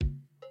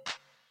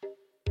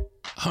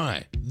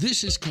Hi,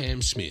 this is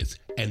Cam Smith,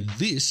 and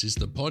this is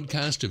the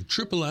podcast of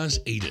Triple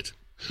R's Eat It,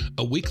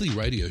 a weekly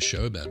radio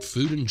show about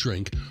food and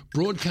drink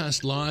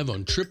broadcast live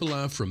on Triple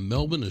R from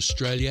Melbourne,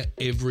 Australia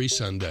every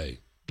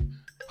Sunday.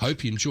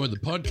 Hope you enjoy the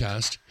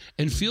podcast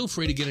and feel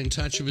free to get in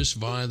touch with us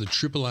via the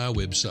Triple R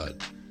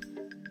website.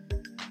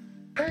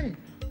 Hey,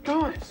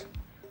 guys,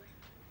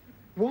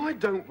 why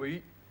don't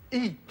we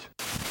eat?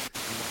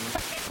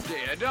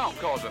 Dear, don't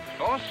cause a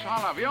fuss.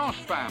 I'll have your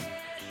spam.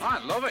 I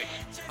love it.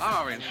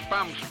 I'm having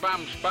spam,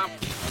 spam, spam.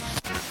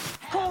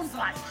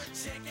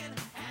 Cornflakes!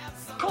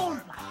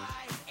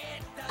 Cornflakes!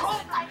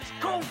 Cornflakes!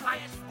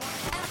 Cornflakes!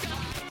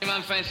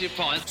 Anyone fancy a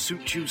pint?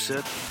 Suit you,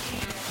 sir.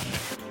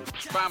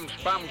 Spam,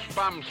 spam,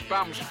 spam,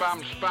 spam,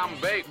 spam,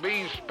 spam, baked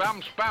beans,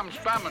 spam, spam,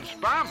 spam, and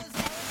spam.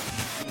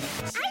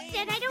 I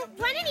said I don't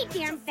want any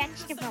damn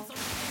vegetables.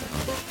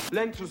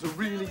 Lentils are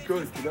really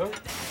good, you know?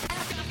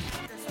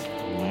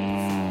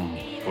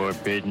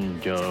 Forbidden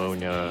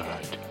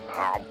donut.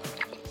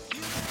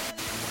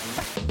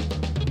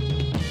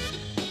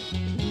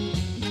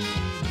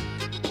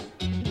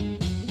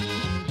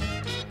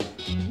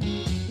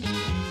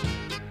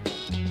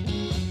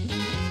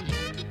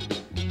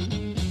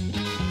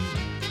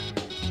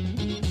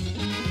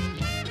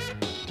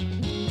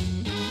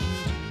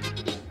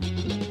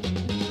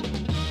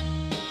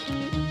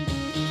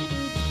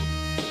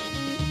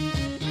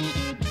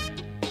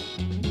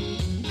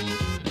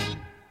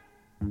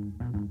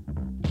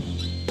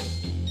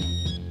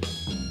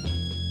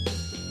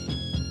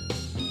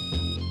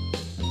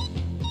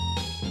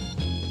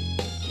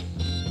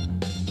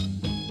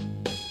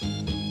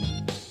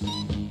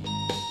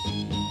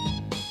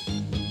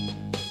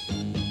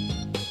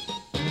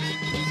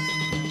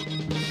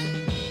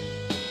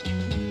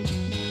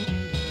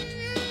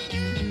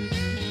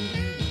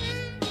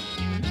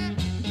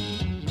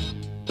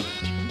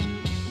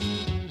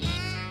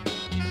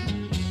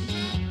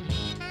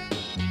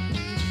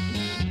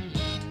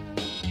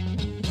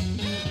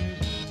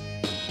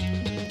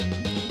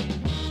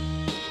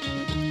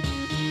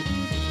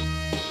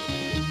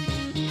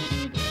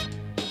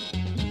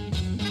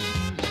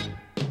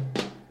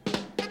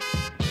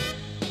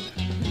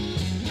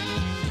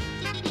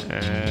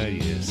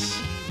 Yes.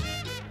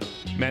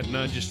 Matt and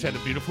I just had a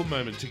beautiful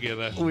moment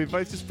together. We're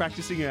both just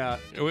practicing our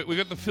We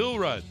got the fill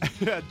right.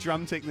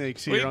 drum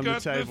techniques We here on the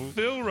got the table.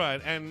 fill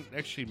right. And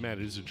actually, Matt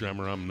is a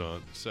drummer. I'm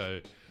not. So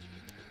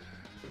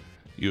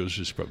yours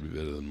is probably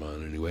better than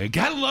mine anyway.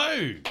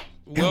 Hello.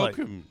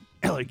 Welcome.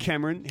 Hello,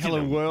 Cameron.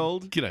 Hello,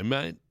 world. G'day,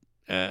 mate.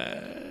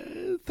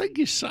 Thank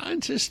you,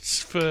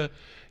 scientists, for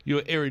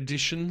your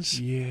eruditions.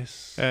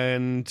 Yes.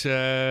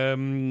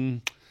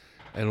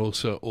 And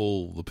also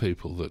all the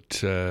people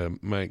that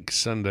make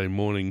Sunday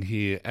morning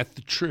here at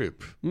the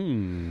Trip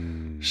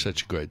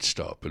such a great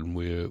stop. And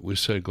we're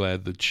so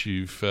glad that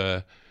you've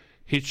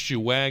hitched your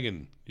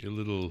wagon, your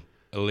little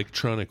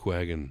electronic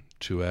wagon,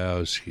 to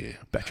ours here.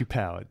 Battery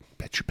powered.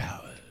 Battery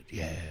powered,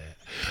 yeah.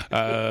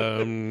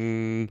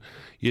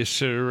 Yes,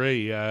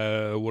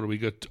 sir. What do we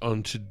got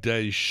on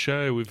today's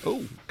show? We've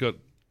got...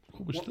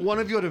 What was that? One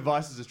of your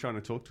devices is trying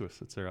to talk to us.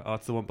 That's all right. Oh,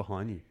 it's the one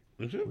behind you.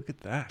 Is it? Look at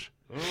that.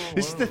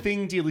 This is the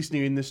thing, dear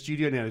listener, in the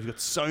studio now. We've got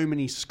so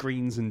many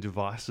screens and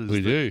devices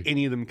We that do.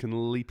 any of them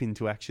can leap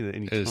into action at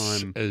any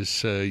time.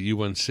 As you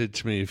once said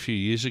to me a few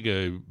years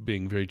ago,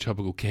 being very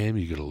topical, Cam,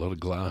 you got a lot of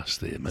glass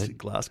there, It's a mate.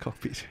 glass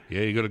cockpit.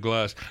 Yeah, you got a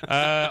glass.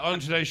 On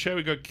today's show,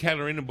 we got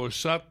Caterina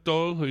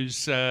Borsato,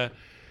 who's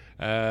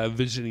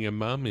visiting her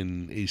mum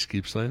in East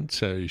Gippsland.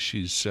 So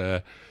she's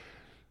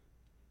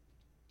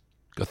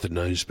got the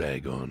nose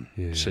bag on.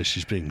 Yeah. So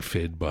she's being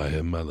fed by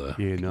her mother.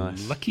 Yeah,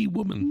 nice. Lucky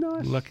woman.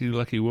 Nice.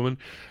 Lucky woman.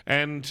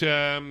 And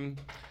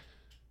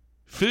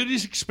food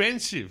is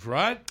expensive,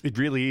 right? It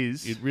really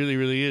is. It really,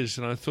 really is.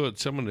 And I thought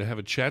someone to have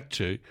a chat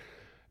to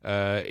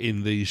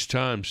in these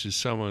times is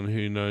someone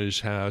who knows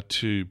how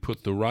to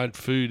put the right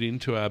food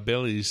into our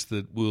bellies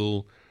that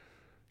will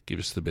give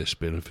us the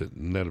best benefit.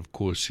 And that, of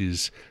course,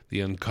 is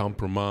the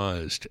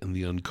uncompromised and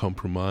the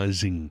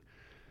uncompromising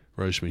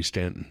Rosemary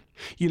Stanton.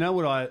 You know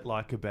what I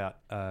like about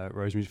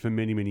Rosemary? For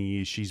many, many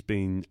years, she's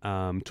been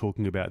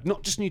talking about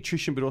not just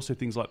nutrition, but also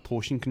things like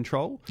portion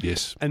control.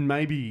 Yes. And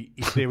maybe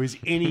if there was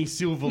any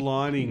silver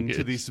lining Yes.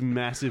 to this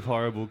massive,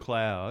 horrible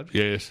cloud,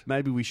 Yes.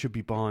 maybe we should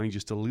be buying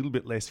just a little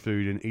bit less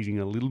food and eating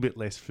a little bit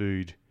less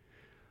food.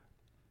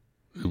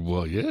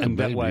 Well, yeah. And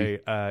maybe. that way,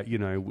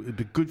 it'd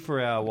be good for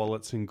our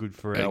wallets and good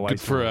for our And waist.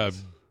 good for our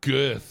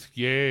girth.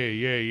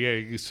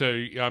 Yeah. So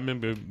I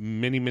remember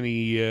many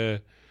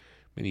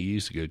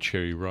years ago,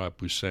 Cherry Ripe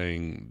was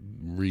saying,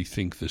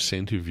 rethink the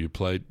centre of your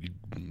plate.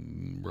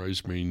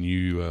 Rosemary and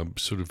you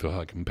sort of,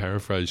 I can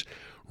paraphrase,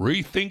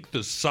 rethink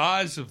the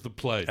size of the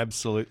plate.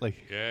 Absolutely.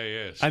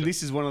 Yeah. And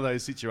this is one of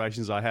those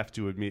situations I have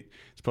to admit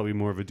it's probably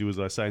more of a do as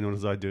I say, not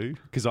as I do,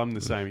 because I'm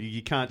the same.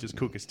 You can't just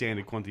cook a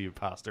standard quantity of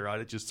pasta, right?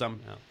 It just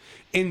somehow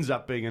ends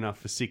up being enough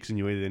for 6 and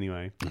you eat it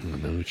anyway. I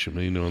know what you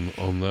mean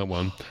on that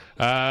one.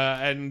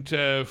 And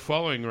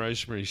following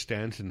Rosemary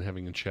Stanton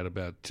having a chat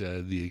about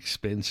the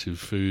expense of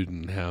food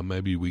and how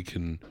maybe we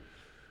can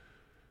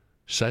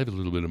save a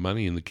little bit of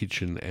money in the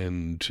kitchen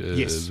and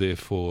Yes.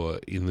 therefore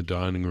in the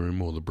dining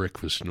room or the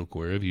breakfast nook,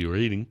 wherever you're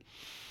eating.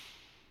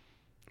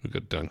 We've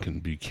got Duncan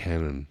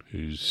Buchanan,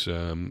 who's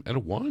at a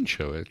wine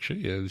show,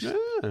 actually.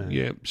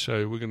 Yeah,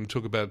 so we're going to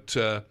talk about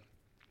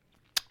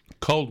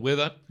cold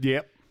weather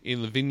Yep.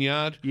 in the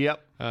vineyard,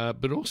 Yep.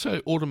 but also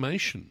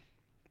automation.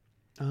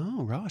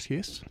 Oh, right,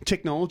 yes.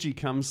 Technology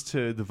comes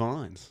to the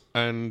vines.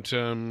 And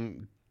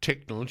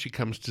technology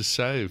comes to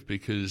save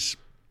because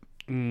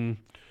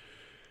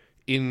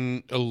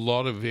in a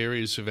lot of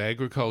areas of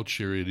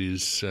agriculture, it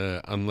is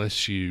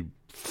unless you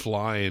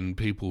fly in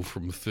people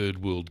from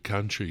third world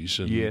countries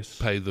and Yes.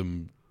 pay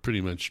them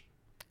pretty much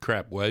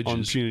crap wages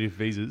On punitive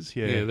visas,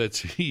 yeah. Yeah,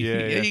 that's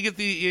yeah. You get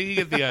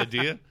the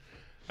idea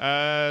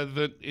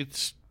that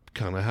it's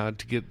kind of hard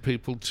to get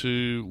people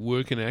to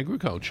work in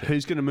agriculture.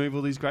 Who's going to move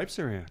all these grapes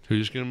around?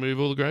 Who's going to move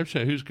all the grapes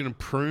out? Who's going to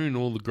prune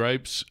all the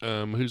grapes?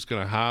 Who's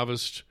going to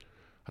harvest?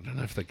 I don't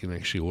know if they can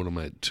actually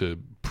automate to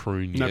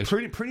prune No, yet.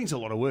 pruning's a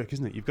lot of work,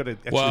 isn't it? You've got to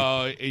actually...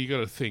 Well, you got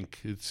to think.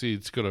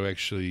 It's got to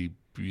actually,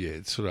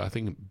 it's sort of, I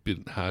think, a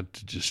bit hard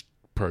to just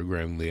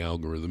program the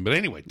algorithm. But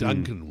anyway,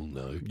 Duncan will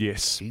know.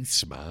 Yes. He's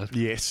smart.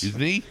 Yes.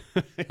 Isn't he?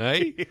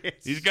 Hey? Yes.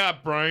 He's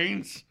got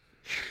brains.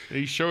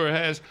 He sure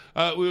has.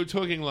 We were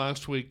talking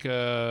last week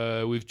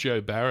with Jo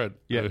Barrett,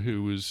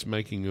 who was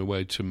making her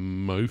way to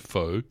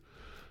MoFo.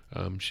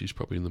 She's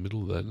probably in the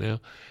middle of that now.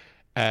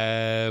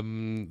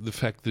 The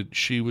fact that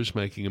she was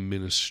making a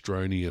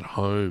minestrone at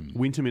home.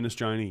 Winter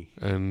minestrone.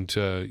 And,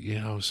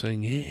 I was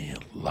saying, I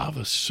love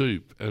a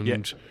soup.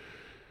 And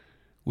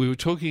we were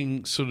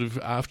talking sort of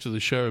after the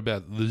show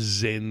about the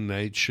zen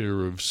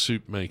nature of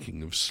soup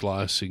making, of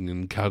slicing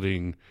and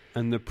cutting.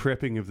 And the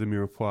prepping of the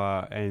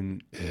mirepoix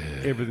and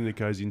everything that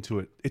goes into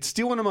it. It's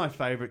still one of my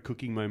favourite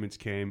cooking moments,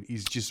 Cam,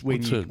 is just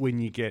when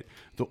you get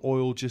the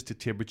oil just at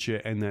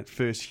temperature and that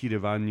first hit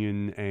of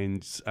onion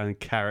and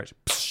carrot.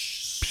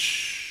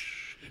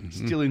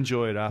 Still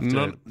enjoy it after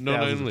not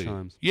thousands only of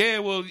times. Yeah,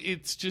 well,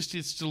 it's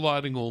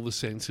delighting all the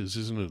senses,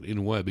 isn't it? In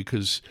a way,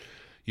 because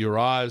your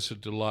eyes are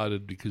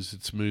delighted because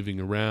it's moving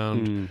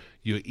around.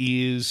 Your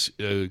ears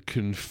are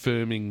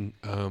confirming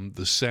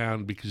the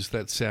sound because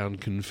that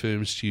sound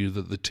confirms to you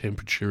that the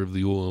temperature of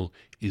the oil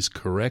is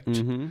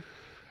correct.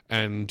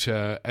 And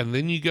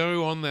then you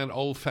go on that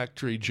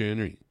olfactory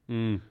journey.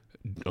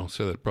 I'll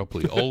say that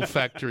properly.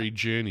 Olfactory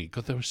journey.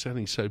 God, they were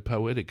sounding so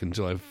poetic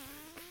until I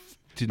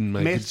didn't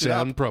make it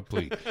sound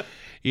properly.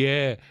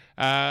 Yeah.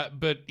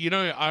 But,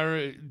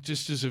 I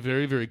just as a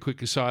very, very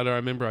quick aside, I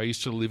remember I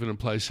used to live in a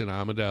place in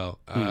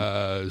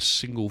Armidale,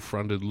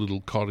 single-fronted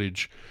little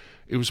cottage.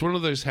 It was one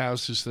of those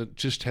houses that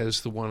just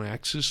has the one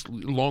axis,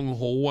 long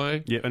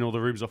hallway. Yeah, and all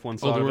the rooms off one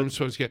side. All the rooms,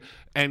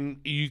 and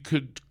you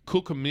could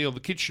cook a meal.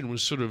 The kitchen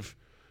was sort of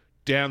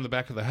down the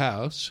back of the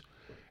house.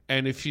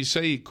 And if you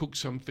say you cook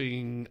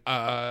something,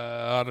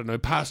 I don't know,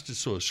 pasta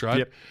sauce, right?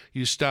 Yep.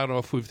 You start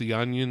off with the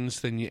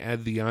onions, then you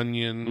add the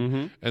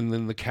onion, and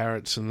then the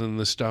carrots, and then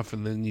the stuff,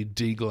 and then you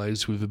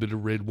deglaze with a bit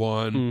of red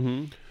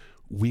wine.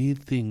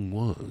 Weird thing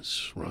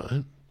was,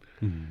 right,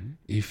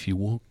 if you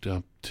walked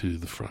up to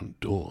the front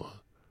door,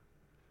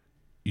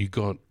 you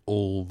got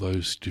all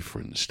those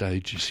different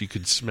stages. You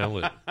could smell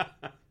it.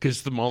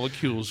 Because the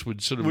molecules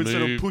would sort of move.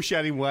 Sort of push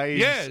out in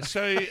waves. Yeah,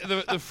 so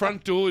the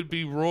front door would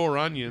be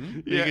raw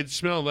onion. You could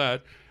smell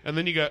that. And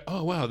then you go,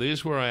 oh, wow,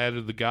 there's where I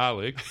added the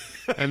garlic.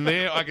 And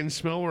there I can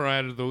smell where I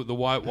added the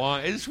white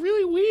wine. It's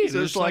really weird.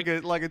 So it's like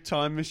a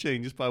time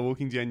machine just by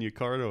walking down your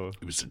corridor.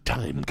 It was a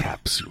time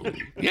capsule.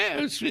 Yeah,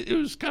 it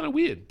was kind of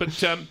weird. But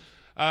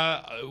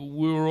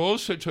we were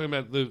also talking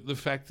about the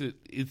fact that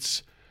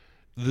it's...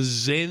 The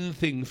zen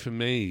thing for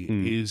me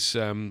is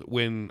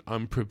when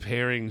I'm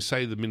preparing,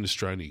 say, the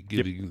minestrone,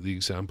 giving the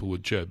example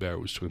what Jo Barrett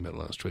was talking about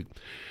last week.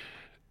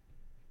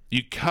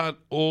 You cut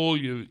all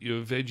your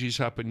veggies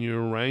up and you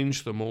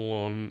arrange them all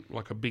on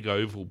like a big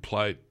oval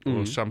plate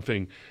or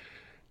something.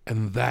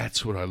 And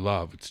that's what I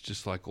love. It's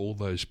just like all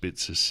those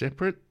bits are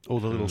separate.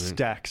 All the little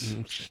stacks.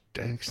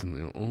 Stacks, and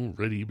they're all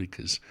ready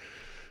because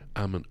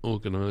I'm an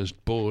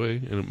organised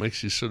boy, and it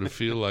makes you sort of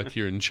feel like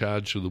you're in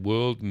charge of the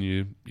world, and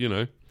you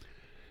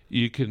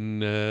can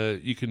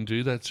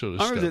do that sort of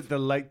I stuff. remember that the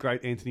late,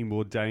 great Anthony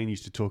Bourdain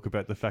used to talk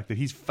about the fact that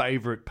his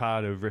favourite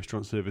part of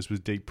restaurant service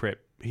was deep prep.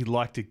 He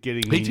liked it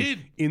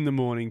in the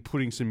morning,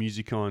 putting some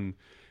music on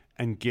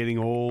and getting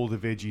all the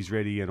veggies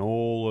ready and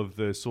all of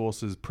the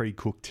sauces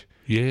pre-cooked.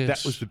 Yes.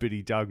 That was the bit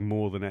he dug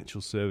more than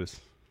actual service.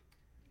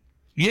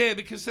 Yeah,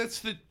 because that's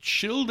the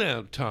chilled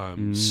out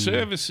time.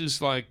 Service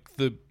is like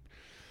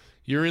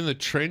you're in the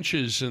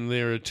trenches and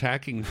they're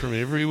attacking from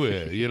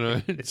everywhere,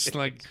 It's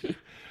like...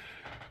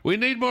 We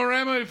need more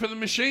ammo for the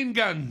machine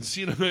guns,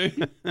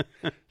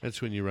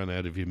 That's when you run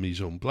out of your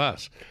mise en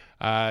place.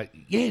 I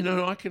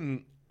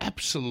can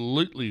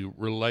absolutely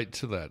relate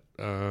to that.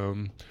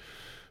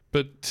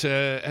 But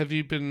have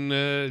you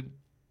been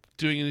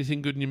doing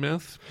anything good in your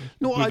mouth?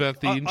 No, without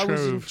the intro? I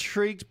was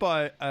intrigued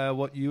by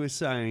what you were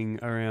saying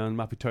around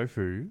mapo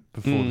tofu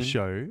before the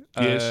show.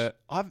 Yes.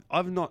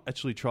 I've not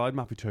actually tried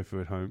mapo tofu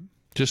at home.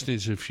 Just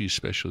needs a few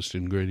specialist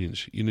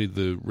ingredients. You need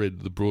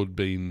the broad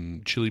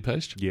bean chili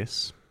paste.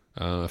 Yes.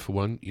 For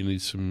one, you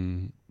need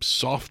some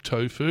soft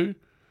tofu.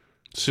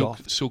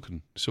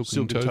 Silken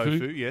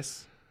tofu.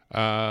 Yes.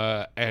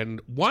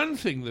 And one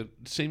thing that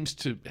seems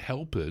to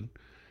help it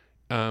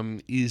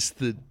is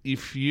that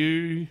if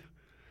you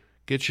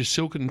get your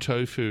silken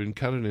tofu and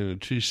cut it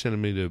into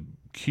 2-centimetre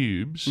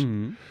cubes,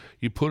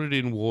 you put it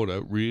in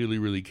water really,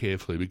 really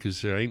carefully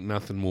because there ain't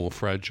nothing more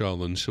fragile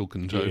than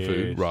silken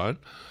tofu, right?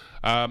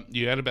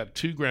 You add about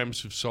 2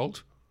 grams of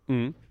salt,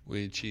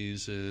 which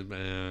is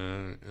about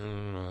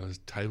a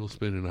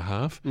tablespoon and a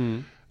half,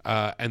 and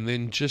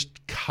then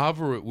just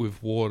cover it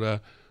with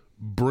water,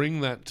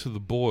 bring that to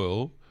the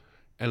boil,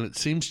 and it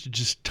seems to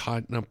just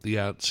tighten up the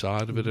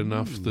outside of it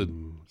enough that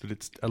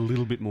it's a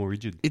little bit more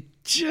rigid. It's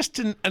just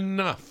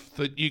enough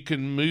that you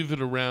can move it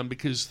around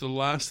because the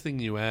last thing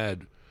you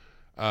add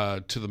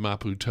to the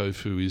mapo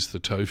tofu is the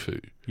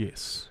tofu.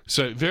 Yes.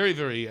 So very,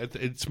 very, at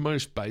its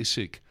most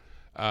basic,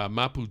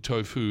 mapo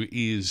tofu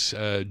is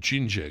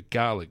ginger,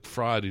 garlic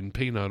fried in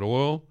peanut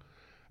oil,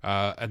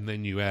 and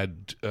then you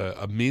add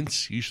a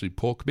mince, usually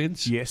pork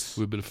mince, yes,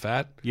 with a bit of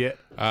fat. Yeah.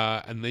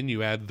 And then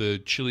you add the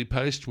chili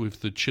paste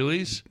with the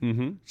chilies.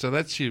 Mm-hmm. So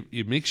that's your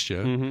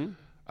mixture.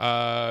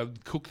 Mm-hmm.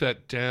 Cook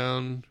that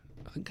down.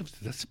 I think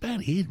that's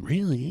about it,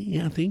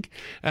 really. I think.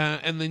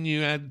 And then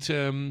you add,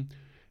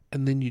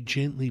 and then you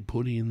gently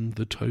put in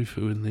the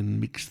tofu and then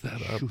mix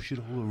that up. Shush it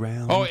all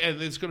around. Oh, and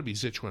there's got to be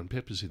Szechuan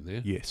peppers in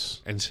there.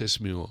 Yes. And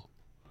sesame oil.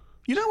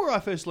 You know where I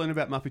first learned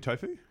about mapo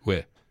tofu?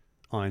 Where?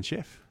 Iron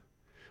Chef.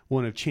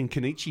 One of Chen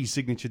Kenichi's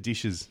signature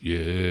dishes. Yeah.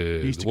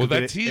 He used to cook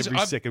it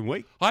every second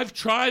week. I've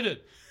tried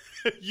it.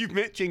 You've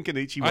met Chen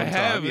Kenichi one time. I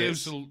have.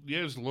 Yes.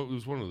 It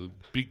was one of the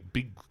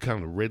big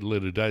kind of red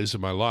letter days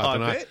of my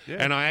life.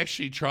 And I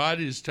actually tried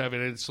his stuff,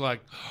 and it's like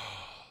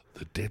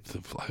the depth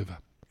of flavour.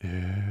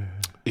 Yeah.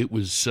 It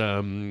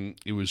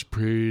was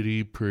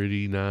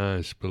pretty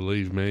nice,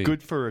 believe me.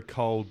 Good for a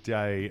cold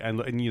day.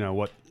 And you know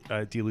what,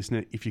 dear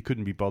listener, if you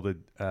couldn't be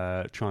bothered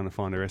trying to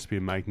find a recipe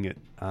and making it,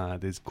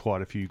 there's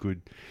quite a few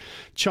good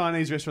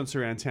Chinese restaurants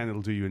around town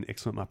that'll do you an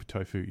excellent mapo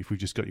tofu if we've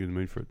just got you in the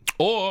mood for it.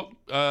 Or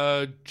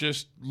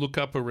just look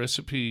up a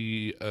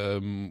recipe, a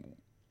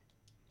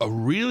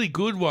really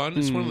good one.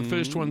 It's one of the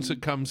first ones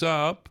that comes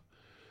up.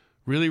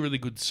 Really, really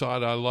good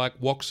site I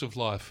like, Woks of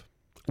Life.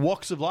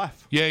 Woks of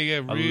Life. Yeah,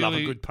 really. I love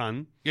a good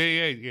pun.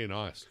 Yeah,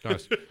 nice.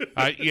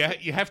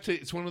 You have to.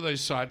 It's one of those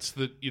sites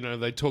that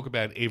they talk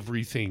about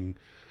everything,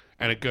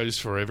 and it goes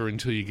forever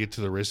until you get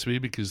to the recipe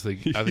because I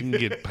think you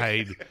get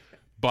paid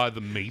by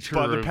the meter,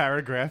 by the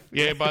paragraph.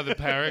 Yeah, by the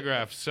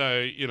paragraph.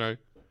 So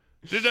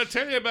did I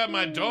tell you about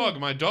my dog?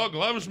 My dog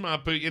loves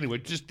mapo. Anyway,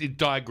 it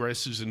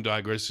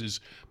digresses,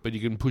 but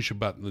you can push a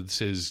button that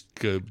says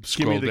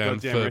scroll down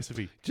for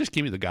recipe. Just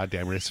give me the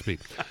goddamn recipe.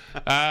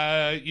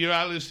 You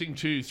are listening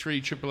to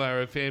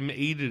 3RRR FM.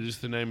 Eat It is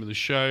the name of the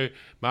show.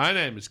 My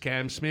name is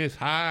Cam Smith.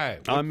 Hi.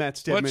 I'm Matt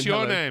Stedman. What's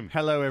your name?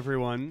 Hello,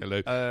 everyone.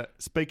 Hello.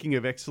 Speaking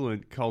of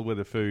excellent cold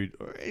weather food,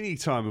 or any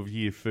time of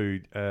year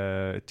food,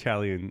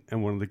 Italian,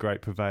 and one of the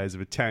great purveyors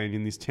of Italian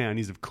in this town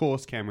is, of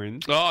course, Cameron.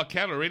 Oh,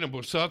 Caterina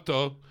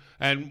Borsato.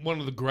 And one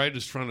of the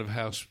greatest front of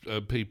house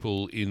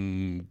people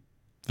in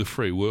the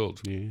free world.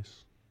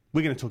 Yes.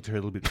 We're going to talk to her a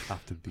little bit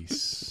after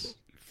this.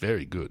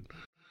 Very good.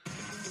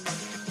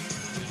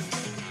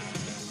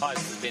 Hi,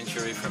 this is Ben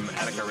Shuri from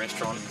Attica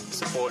Restaurant.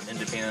 Support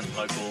independent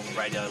local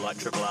radio like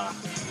Triple R.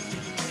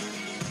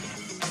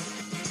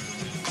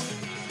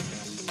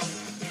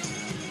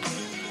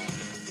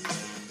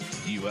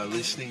 You are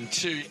listening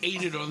to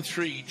Eat It on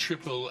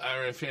 3RRR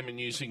FM and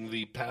using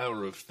the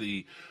power of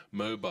the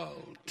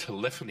mobile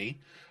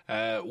telephony.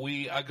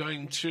 We are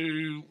going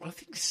to, I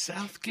think,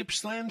 South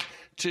Gippsland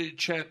to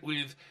chat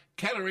with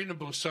Caterina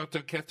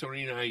Borsato.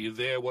 Caterina, are you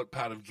there? What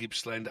part of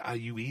Gippsland are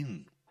you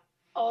in?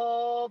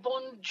 Oh,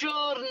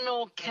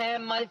 buongiorno,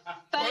 Cam, my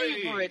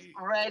favourite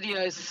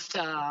radio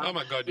star. Oh,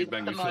 my God, you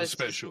make me feel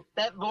special.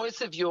 That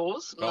voice of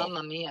yours,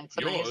 mamma mia, it's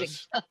amazing.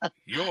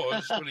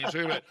 Yours? What are you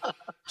talking about?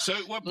 So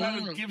what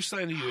part of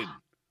Gippsland are you in?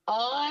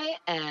 I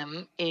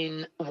am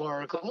in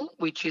Warragul,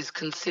 which is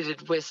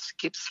considered West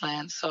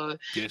Gippsland. So,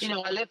 yes.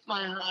 I left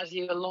my heart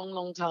here a long,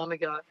 long time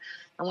ago.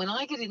 And when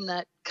I get in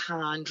that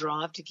car and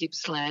drive to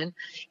Gippsland,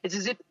 it's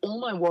as if all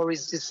my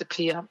worries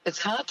disappear.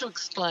 It's hard to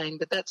explain,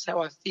 but that's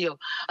how I feel.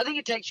 I think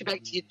it takes you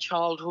back to your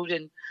childhood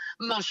and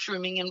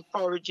mushrooming and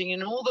foraging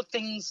and all the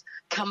things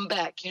come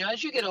back.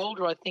 As you get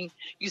older, I think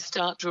you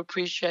start to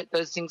appreciate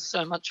those things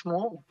so much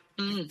more.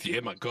 Yeah,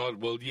 my God.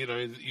 Well,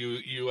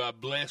 you are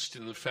blessed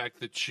in the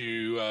fact that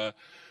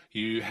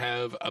you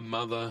have a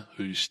mother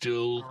who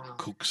still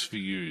cooks for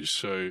you.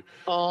 So,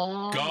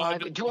 God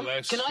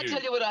bless you. Can I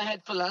tell you what I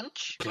had for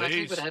lunch?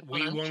 Please,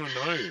 we want to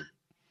know.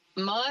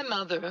 My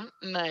mother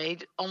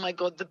made, oh my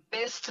God, the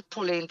best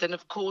polenta. And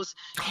of course,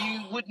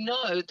 you would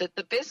know that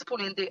the best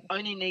polenta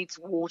only needs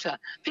water.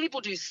 People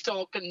do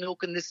stock and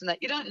milk and this and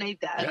that. You don't need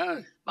that.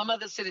 Yeah. My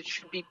mother said it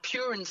should be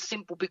pure and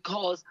simple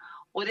because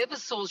whatever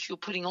sauce you're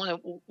putting on it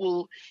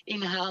will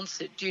enhance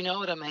it. Do you know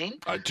what I mean?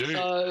 I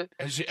do.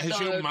 Has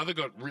your mother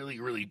got really,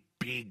 really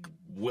big,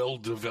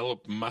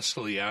 well-developed,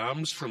 muscly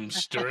arms from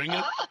stirring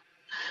it?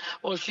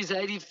 Well, she's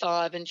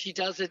 85 and she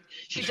does it.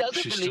 She does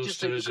it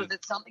religiously because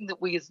it's something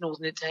that we as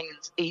Northern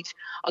Italians eat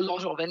a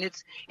lot of, and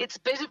it's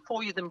better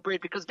for you than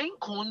bread because being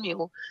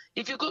cornmeal,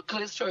 if you've got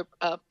cholesterol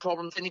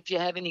problems and if you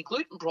have any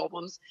gluten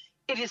problems,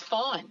 it is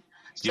fine.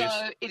 So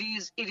it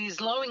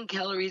is low in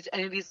calories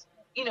and it is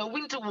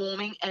winter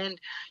warming. And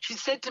she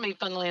said to me,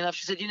 funnily enough,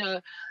 she said,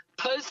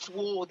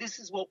 post-war, this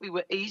is what we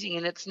were eating,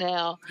 and it's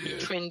now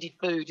trendy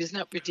food. Isn't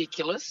that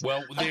ridiculous?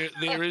 Well,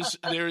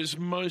 there is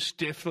most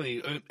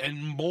definitely,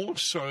 and more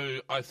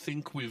so, I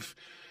think, with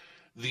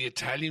the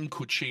Italian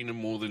cucina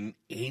more than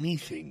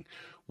anything,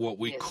 what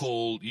we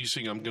call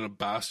I'm going to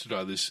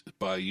bastardize this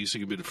by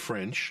using a bit of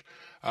French,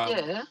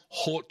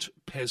 haute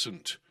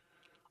peasant.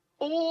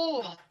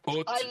 Oh, I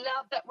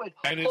love that word.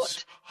 And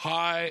it's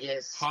high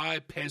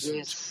peasant.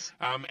 Yes.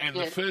 And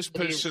the first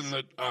person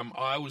that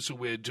I was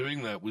aware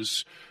doing that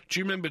was, do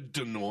you remember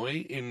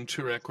Denoy in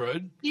Turac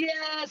Road?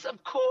 Yes,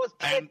 of course.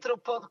 Pietro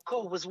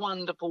Porcu was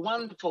wonderful,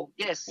 wonderful.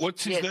 Yes.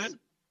 What's his name?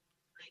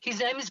 His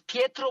name is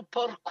Pietro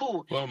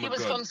Porcu. Oh, he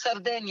was from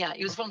Sardinia.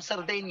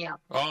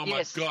 Oh,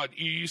 my God.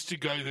 You used to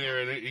go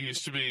there and it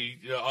used to be,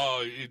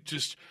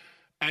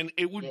 and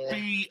it would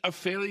be a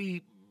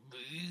fairly...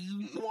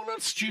 Well,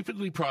 not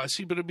stupidly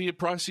pricey, but it'd be a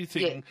pricey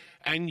thing,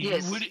 and you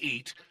would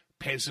eat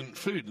peasant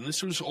food. And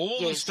this was all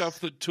the stuff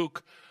that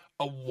took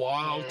a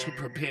while to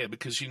prepare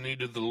because you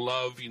needed the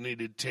love, you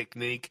needed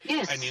technique,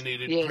 and you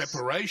needed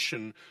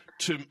preparation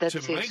to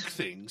make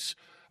things.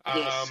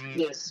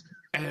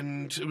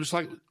 And it was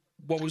like,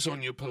 what was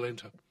on your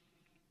polenta?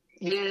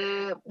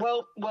 Yeah,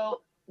 well,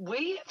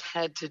 we have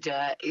had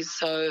today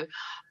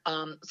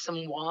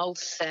some wild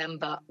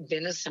samba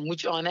venison,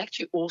 which I'm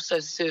actually also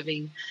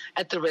serving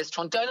at the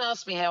restaurant. Don't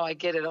ask me how I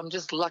get it. I'm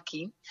just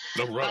lucky.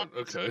 Oh, right,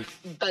 okay.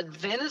 But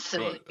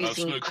venison is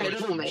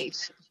incredible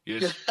meat.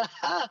 Yes.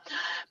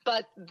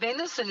 But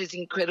venison is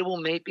incredible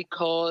meat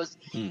because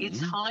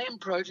it's high in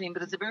protein,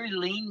 but it's a very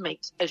lean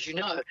meat, as you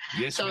know.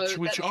 Yes, so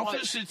which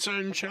offers its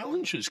own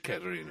challenges,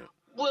 Katerina.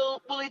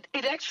 Well,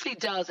 it actually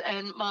does,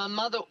 and my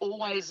mother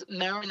always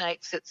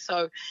marinates it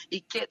so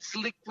it gets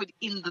liquid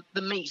in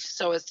the meat,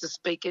 so as to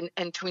speak,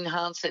 and to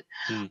enhance it.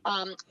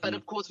 But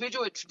of course, we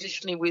do it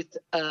traditionally with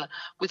a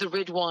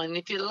red wine. And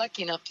if you're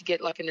lucky enough to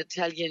get like an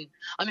Italian,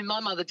 I mean, my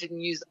mother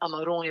didn't use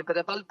Amarone, but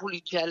a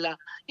Valpolicella,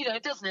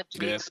 it doesn't have to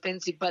be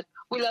expensive, but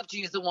we love to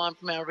use the wine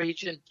from our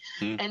region,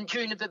 and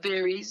juniper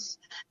berries,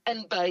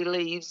 and bay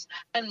leaves,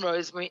 and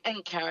rosemary,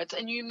 and carrots,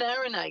 and you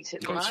marinate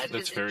it, right?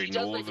 That's very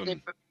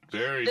northern.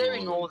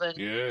 Very northern.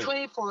 Yeah.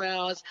 24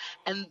 hours.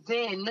 And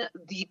then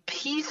the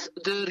piece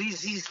de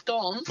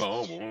resistance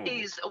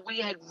is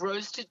we had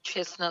roasted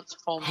chestnuts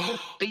from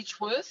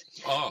Beechworth.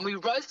 And we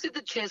roasted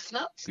the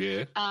chestnuts.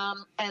 Yeah.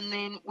 And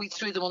then we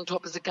threw them on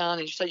top as a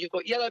garnish. So you've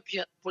got yellow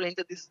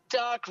polenta, this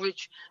dark,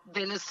 rich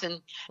venison,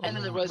 and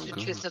then the roasted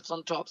chestnuts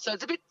on top. So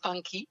it's a bit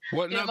funky.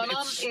 Well, my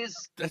mum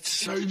is... That's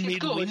so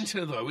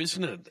midwinter, though,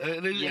 isn't it?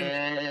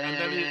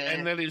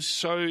 And that is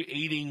so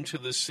eating to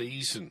the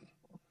season.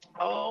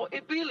 Oh,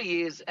 it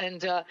really is.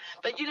 And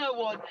but you know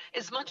what?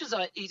 As much as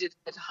I eat it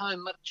at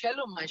home,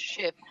 Marcello, my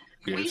chef,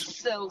 we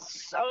sell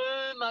so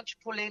much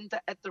polenta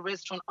at the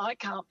restaurant, I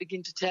can't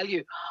begin to tell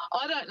you.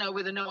 I don't know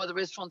whether no other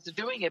restaurants are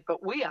doing it,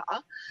 but we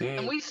are.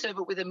 And we serve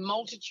it with a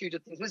multitude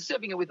of things. We're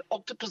serving it with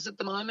octopus at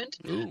the moment,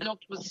 an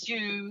octopus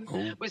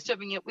stew. We're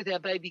serving it with our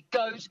baby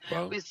goat.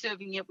 We're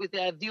serving it with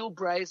our veal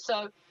braise.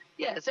 So,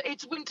 yeah, so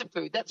it's winter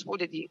food. That's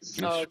what it is.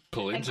 So,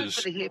 and good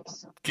for the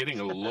hips. Getting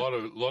a lot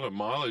of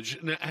mileage.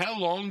 Now, how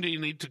long do you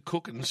need to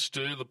cook and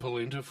stir the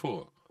polenta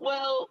for?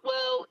 Well,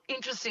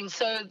 interesting.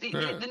 So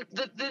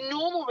the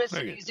normal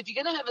recipe is if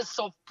you're going to have a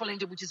soft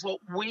polenta, which is what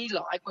we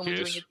like when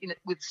we're doing it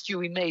with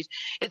stewy meat,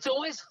 it's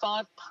always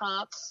 5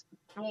 parts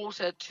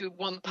water to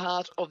 1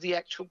 part of the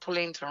actual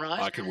polenta,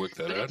 right? I can work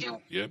that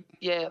out.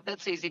 Yeah,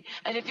 that's easy.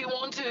 And if you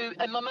want to,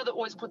 and my mother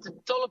always puts a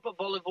dollop of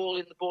olive oil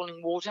in the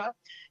boiling water.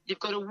 You've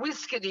got to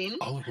whisk it in,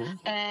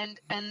 and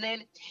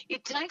then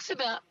it takes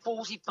about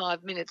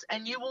 45 minutes,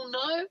 and you will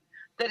know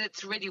that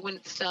it's ready when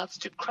it starts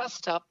to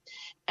crust up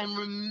and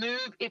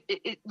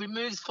it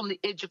removes from the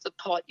edge of the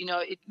pot.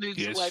 It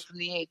moves away from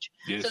the edge.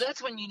 So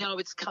that's when you know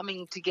it's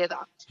coming together.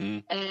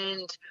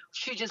 And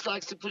she just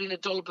likes to put in a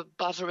dollop of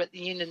butter at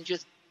the end and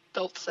just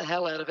belts the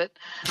hell out of it,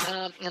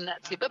 and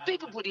that's it. But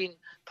people put in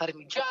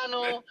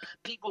parmigiano,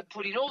 people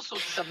put in all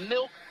sorts of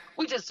milk.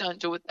 We just don't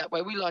do it that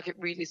way. We like it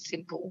really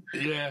simple.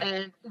 Yeah.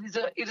 And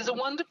it is a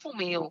wonderful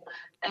meal.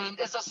 And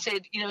as I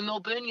said,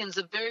 Melburnians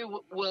are very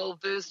well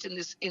versed in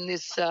this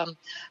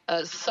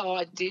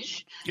side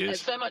dish. Yes. And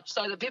so much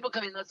so that people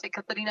come in and they say,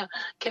 Caterina,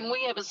 can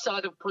we have a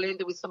side of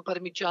polenta with some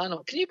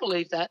parmigiano? Can you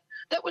believe that?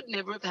 That would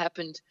never have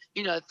happened,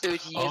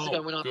 30 years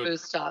ago when I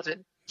first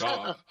started.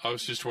 I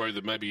was just worried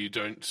that maybe you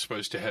don't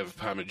supposed to have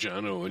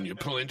Parmigiano in your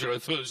polenta. I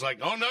thought it was like,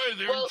 oh no,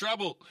 they're in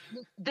trouble.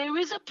 There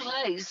is a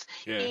place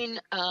in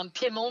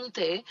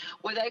Piemonte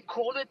where they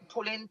call it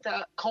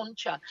polenta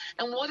concha.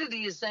 And what it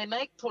is, they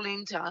make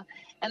polenta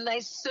and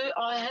they serve.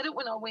 I had it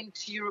when I went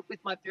to Europe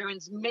with my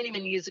parents many,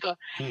 many years ago.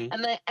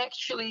 And they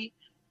actually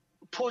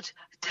put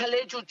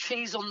taleggio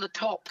cheese on the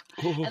top,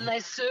 and they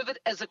serve it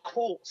as a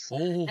course.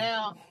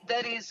 Now,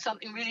 that is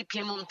something really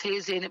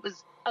Piemontese, and it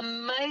was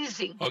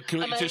amazing. Can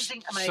we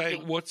amazing. say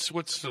what's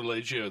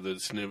taleggio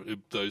that's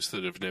those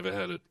that have never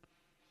had it?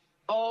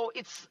 Oh,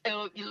 it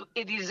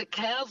is a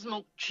cow's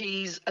milk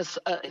cheese.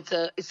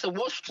 It's a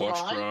washed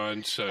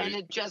rind, and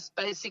it just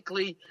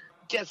basically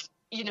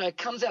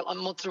comes out like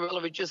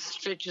mozzarella. It just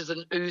stretches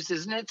and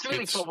oozes, and it's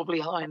really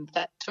probably high in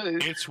fat too.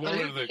 It's one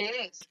of the.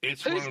 Cares?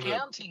 It's Who's one of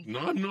counting? No,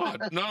 I'm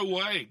not. No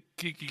way.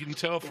 You can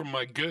tell from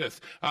my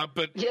girth.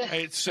 But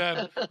it's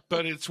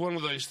one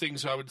of those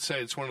things. I would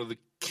say it's one of the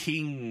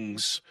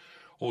kings,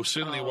 or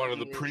certainly one of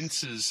the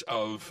princes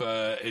of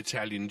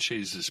Italian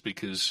cheeses,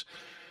 because.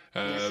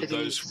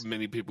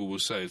 Many people will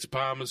say it's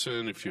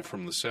Parmesan. If you're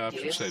from the south,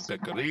 you say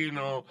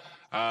Pecorino.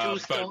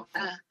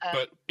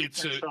 But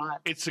it's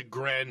a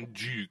Grand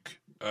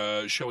Duke,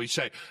 shall we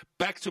say.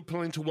 Back to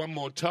polenta one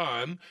more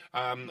time.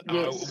 I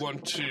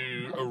want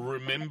to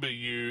remember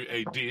you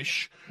a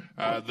dish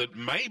that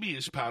maybe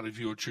is part of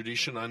your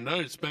tradition. I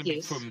know it's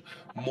maybe from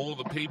more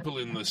the people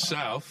in the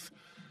south.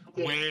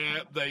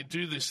 Where they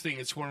do this thing.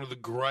 It's one of the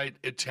great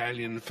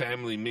Italian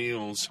family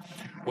meals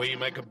where you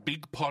make a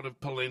big pot of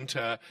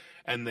polenta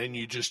and then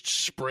you just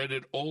spread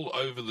it all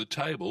over the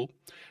table,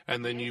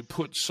 and then you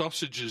put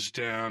sausages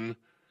down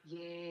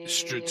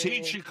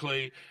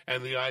strategically,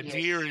 and the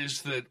idea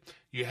is that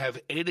you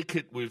have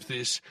etiquette with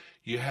this.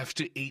 You have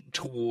to eat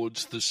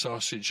towards the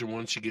sausage, and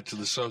once you get to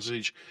the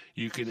sausage,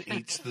 you can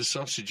eat the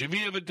sausage. Have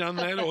you ever done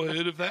that or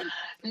heard of that?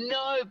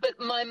 No, but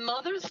my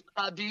mother's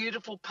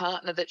beautiful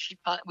partner that she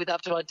partnered with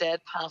after my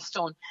dad passed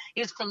on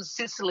is from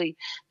Sicily,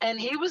 and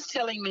he was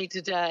telling me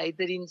today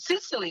that in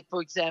Sicily,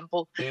 for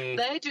example,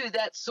 they do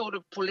that sort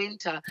of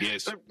polenta,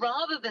 but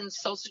rather than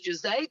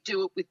sausages, they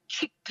do it with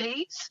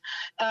chickpeas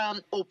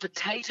or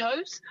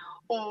potatoes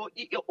or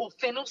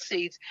fennel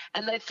seeds,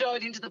 and they throw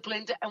it into the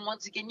polenta, and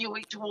once again you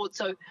eat towards.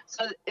 So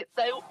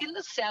they in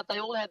the south they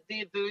all have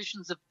their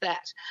versions of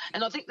that,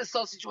 and I think the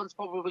sausage one's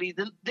probably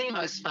the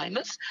most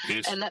famous,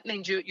 and that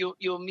means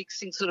you're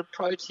mixing sort of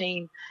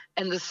protein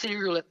and the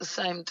cereal at the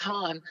same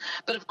time.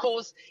 But of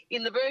course,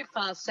 in the very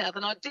far south,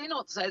 and I dare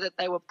not say that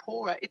they were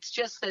poorer. It's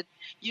just that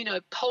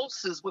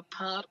pulses were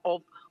part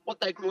of what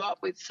they grew up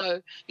with.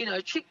 So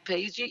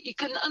chickpeas, you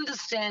can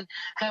understand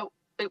how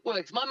it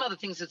works. My mother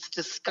thinks it's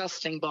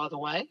disgusting, by the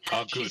way.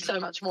 Oh, good. She's so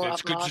much more upmarket.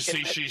 It's good to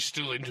see she's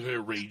still into her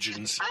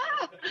regions.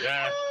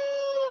 Yeah.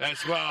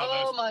 That's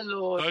my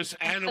Lord. Those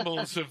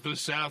animals of the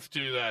South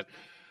do that.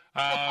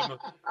 And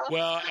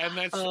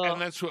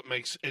that's what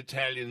makes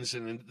Italians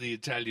and the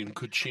Italian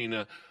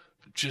cucina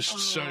just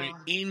so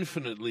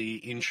infinitely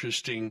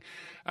interesting.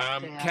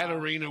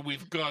 Katerina,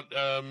 we've got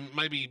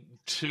maybe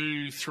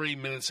 2-3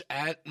 minutes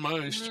at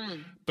most,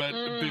 but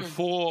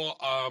before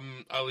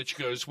I let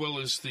you go, as well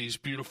as these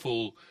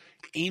beautiful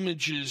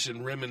images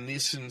and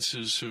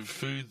reminiscences of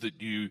food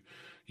that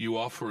you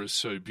offer us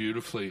so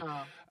beautifully,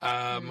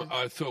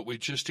 I thought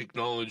we'd just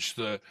acknowledge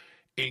the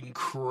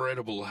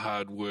incredible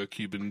hard work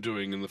you've been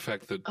doing, and the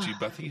fact that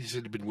I think you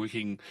said you've been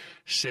working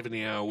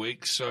 70-hour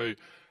weeks. So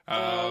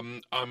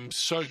I'm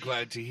so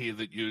glad to hear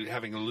that you're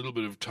having a little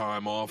bit of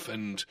time off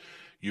and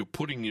you're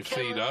putting your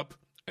feet up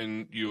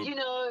and you're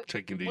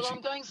taking it easy. Well,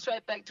 I'm going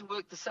straight back to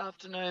work this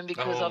afternoon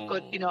because I've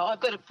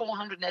got a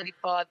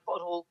 485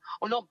 bottle,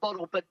 or not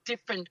bottle, but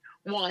different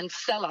wine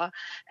cellar,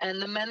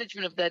 and the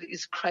management of that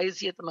is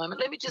crazy at the moment.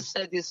 Let me just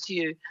say this to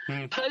you.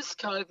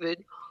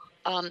 Post-COVID,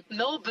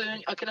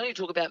 Melbourne, I can only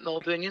talk about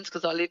Melburnians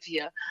because I live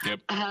here,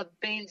 have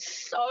been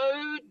so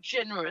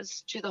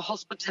generous to the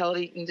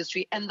hospitality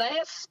industry, and they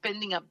are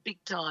spending up big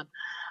time.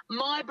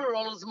 My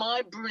Barollas,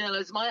 my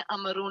Brunellos, my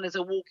Amarones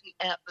are walking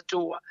out the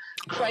door.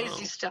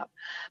 Crazy stuff.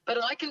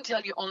 But I can tell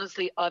you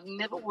honestly, I've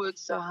never worked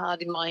so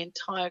hard in my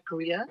entire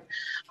career.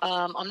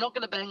 I'm not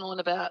going to bang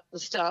on about the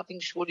staffing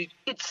shortage.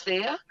 It's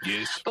there.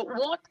 Yes. But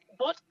what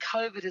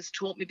COVID has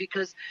taught me,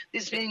 because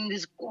there's been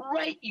this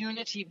great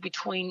unity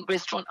between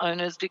restaurant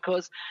owners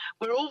because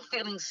we're all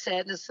feeling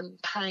sadness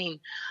and pain.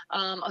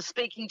 I was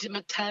speaking to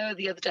Matteo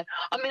the other day.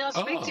 I mean, I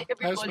speak to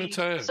everybody. How's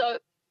Matteo? So,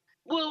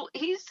 well,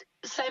 he's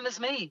the same as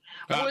me,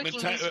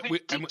 working this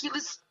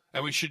ridiculous...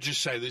 And we should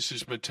just say this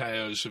is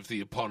Matteo's of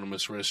the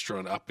eponymous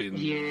restaurant up in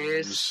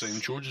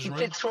St. George's Road.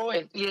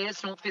 Fitzroy.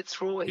 Yes, not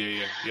Fitzroy.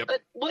 Yeah. Yep.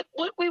 But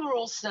what we were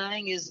all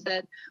saying is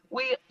that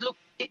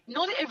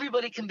not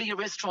everybody can be a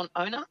restaurant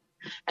owner.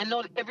 And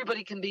not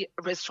everybody can be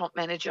a restaurant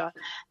manager.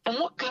 And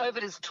what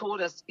COVID has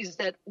taught us is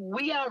that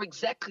we are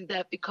exactly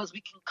that, because we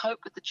can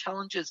cope with the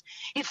challenges.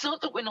 It's not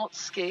that we're not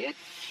scared.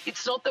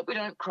 It's not that we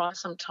don't cry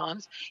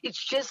sometimes.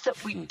 It's just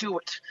that we do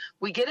it.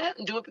 We get out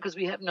and do it because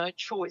we have no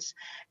choice.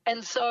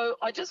 And so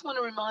I just want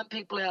to remind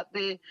people out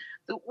there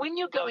that when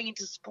you're going in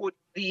to support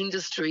the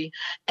industry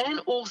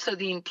and also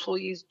the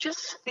employees,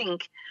 just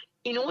think,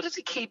 in order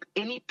to keep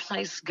any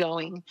place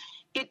going,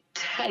 it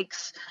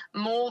takes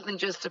more than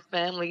just a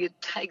family. It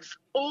takes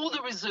all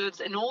the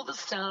reserves, and all the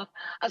staff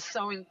are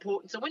so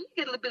important. So when you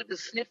get a little bit of a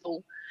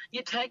sniffle,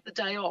 you take the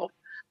day off.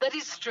 that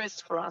is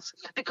stress for us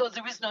because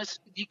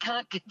you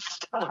can't get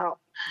staff.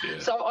 Yeah.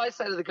 So I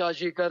say to the guys,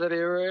 you've got to be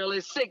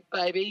really sick,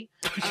 baby,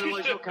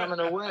 otherwise you're coming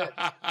to work.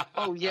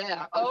 Oh,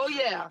 yeah.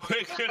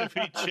 We're going to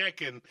be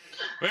checking.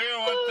 We're going to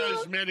want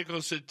those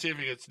medical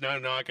certificates.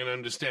 No, I can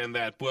understand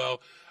that.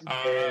 Well,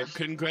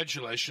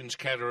 congratulations,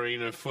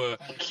 Katerina, for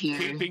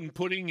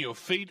putting your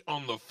feet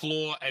on the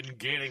floor and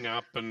getting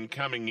up and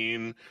coming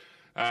in.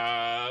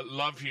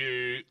 Love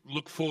you.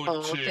 Look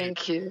forward to...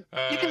 thank you.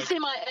 You can see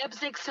my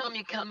abs next time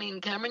you come in,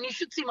 Cameron. You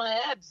should see my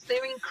abs.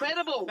 They're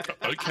incredible.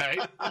 Okay.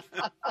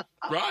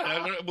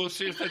 Right. We'll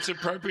see if that's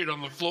appropriate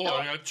on the floor.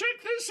 No. Check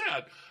this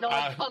out. No,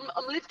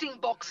 I'm lifting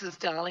boxes,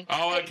 darling.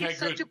 Oh, okay, it's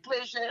such a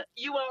pleasure.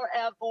 You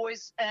are our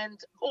voice, and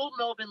all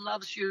Melbourne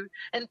loves you,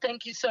 and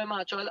thank you so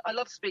much. I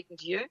love speaking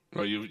to you.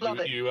 Well,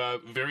 you are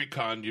very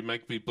kind. You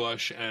make me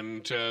blush,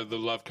 and the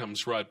love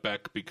comes right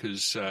back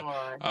because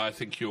I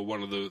think you're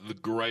one of the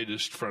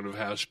greatest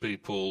front-of-house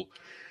people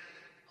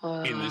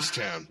in this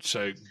town.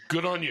 So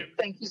good on you.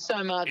 Thank you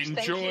so much.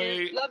 Enjoy.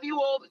 Thank you. Love you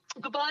all.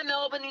 Goodbye,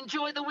 Melbourne.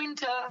 Enjoy the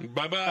winter.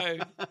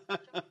 Bye-bye.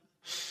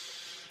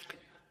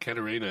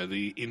 Katerina,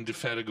 the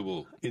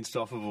indefatigable.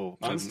 Unstoppable,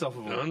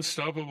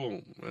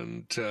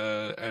 and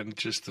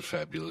just the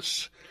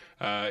fabulous.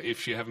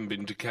 If you haven't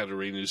been to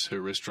Katerina's,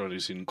 her restaurant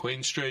is in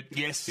Queen Street.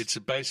 Yes. It's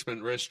a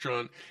basement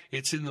restaurant.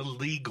 It's in the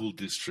legal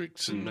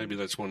districts, and maybe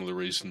that's one of the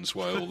reasons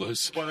why all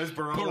those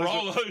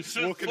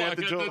Barolos are walking out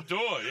the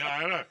door. Yeah,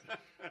 I know.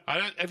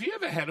 Have you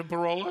ever had a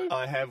Barolo?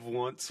 I have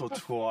once or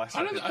twice.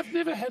 I've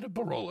never had a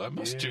Barolo. I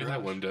must do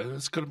that one day.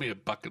 It's got to be a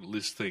bucket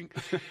list thing.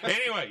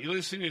 Anyway, you're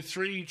listening to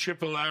 3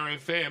 Triple R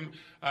FM.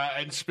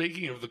 And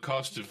speaking of the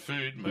cost of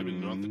food, maybe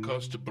not the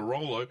cost of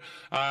Barolo,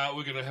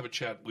 we're going to have a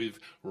chat with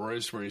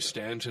Rosemary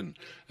Stanton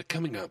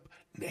coming up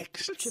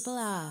next. Triple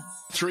R.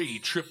 3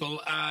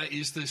 Triple R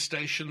is the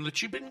station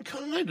that you've been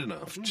kind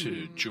enough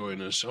to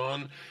join us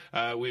on.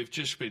 We've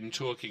just been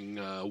talking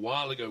a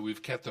while ago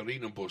with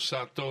Katerina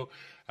Borsato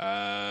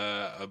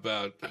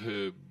about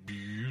her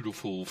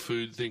beautiful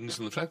food things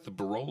and the fact that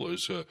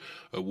Barolos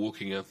are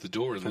walking out the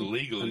door in the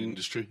legal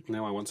industry.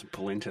 Now I want some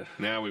polenta.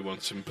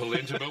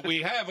 But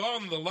we have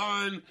on the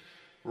line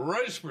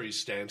Rosemary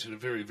Stanton. A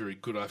very, very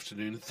good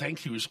afternoon.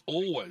 Thank you as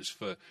always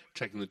for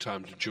taking the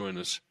time to join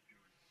us.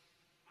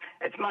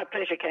 It's my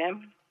pleasure,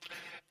 Cam.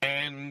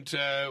 And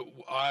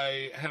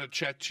I had a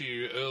chat to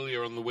you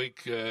earlier on the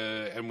week,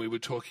 and we were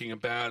talking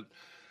about,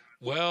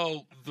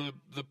 well,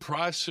 the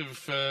price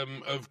of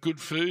good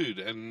food,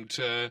 and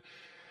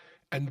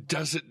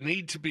does it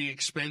need to be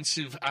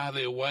expensive? Are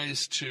there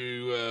ways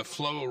to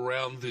flow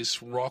around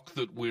this rock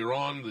that we're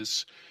on,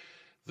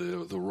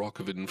 the rock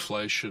of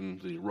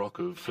inflation, the rock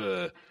of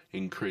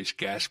increased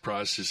gas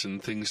prices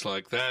and things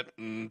like that?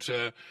 And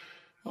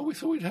we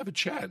thought we'd have a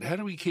chat. How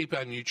do we keep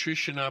our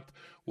nutrition up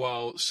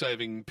while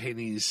saving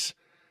pennies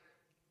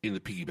in the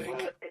piggy bank?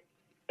 Well,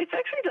 it's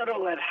actually not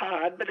all that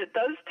hard, but it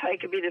does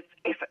take a bit of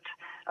effort.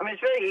 I mean,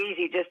 it's very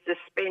easy just to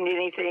spend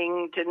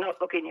anything, to not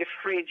look in your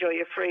fridge or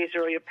your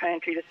freezer or your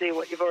pantry to see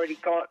what you've already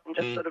got and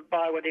just sort of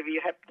buy whatever you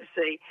happen to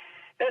see.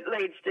 That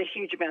leads to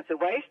huge amounts of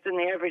waste, and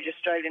the average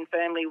Australian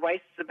family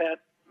wastes about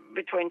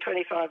between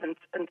 25 and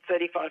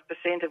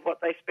 35% of what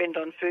they spend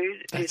on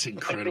food. That's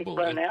incredible.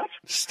 Blown out.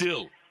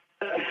 Still,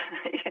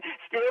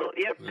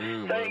 yep.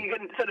 So you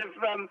can sort of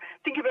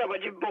think about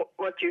what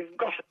you've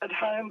got at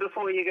home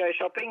before you go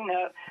shopping.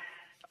 Now,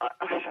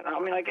 I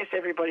mean, I guess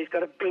everybody's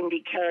got a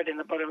bendy carrot in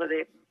the bottom of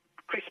their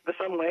crisper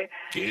somewhere.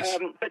 Yes.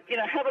 But,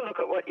 have a look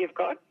at what you've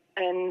got.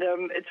 And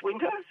it's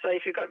winter, so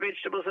if you've got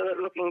vegetables that are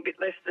looking a bit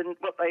less than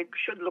what they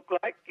should look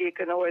like, you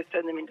can always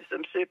turn them into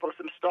some soup or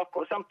some stock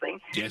or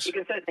something. Yes. You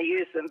can certainly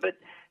use them, but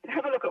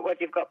have a look at what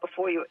you've got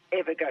before you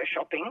ever go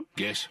shopping.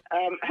 Yes.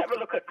 Have a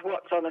look at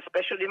what's on a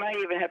special. You may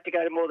even have to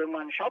go to more than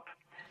one shop,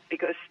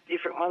 because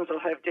different ones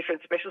will have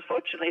different specials.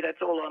 Fortunately,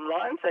 that's all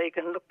online, so you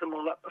can look them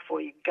all up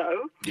before you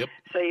go. Yep.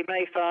 So you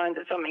may find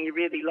that something you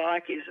really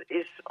like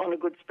is on a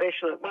good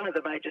special at one of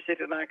the major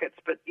supermarkets,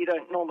 but you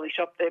don't normally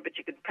shop there, but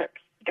you could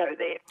perhaps go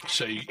there.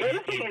 So you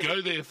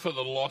go there for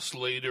the lost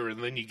leader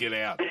and then you get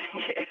out.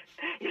 Yeah,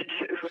 you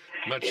do.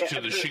 Much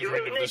to the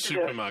chagrin of the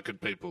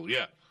supermarket people,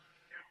 yeah.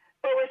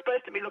 Well, we're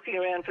supposed to be looking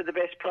around for the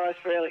best price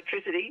for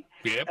electricity.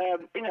 Yep.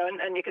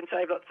 And you can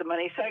save lots of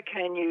money. So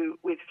can you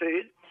with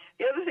food.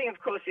 The other thing, of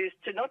course, is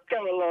to not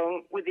go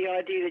along with the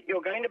idea that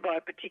you're going to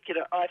buy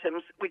particular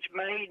items which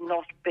may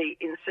not be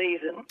in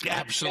season.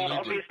 Absolutely.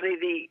 Now,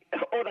 obviously,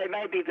 or they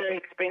may be very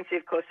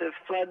expensive because of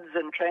floods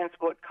and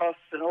transport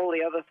costs and all the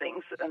other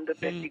things. And the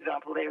best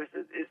example there is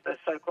the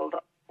so-called,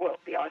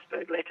 the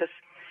iceberg lettuce,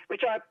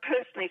 which I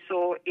personally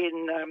saw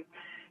in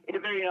a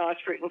very nice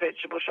fruit and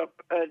vegetable shop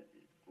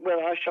where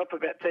I shop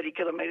about 30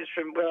 kilometres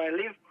from where I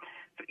live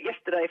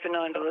yesterday for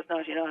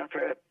 $9.99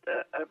 for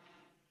a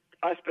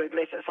iceberg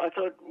lettuce. I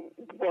thought,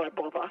 why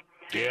bother?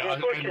 Yeah,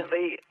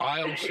 unfortunately,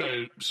 I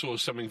also saw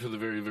something for the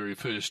very, very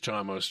first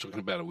time. I was talking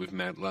about it with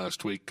Matt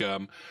last week.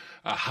 A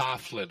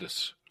half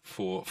lettuce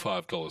for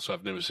 $5.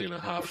 I've never seen a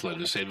half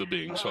lettuce ever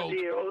being sold.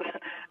 Dear.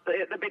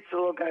 the bits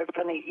will all go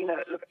funny.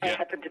 Look, I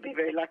happen to be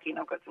very lucky and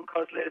I've got some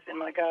cos lettuce in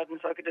my garden,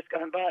 so I could just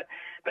go and buy it.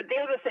 But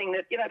the other thing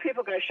that,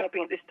 people go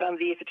shopping at this time of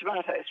the year for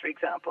tomatoes, for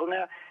example.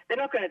 Now,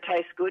 they're not going to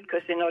taste good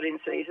because they're not in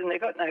season.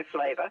 They've got no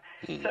flavour.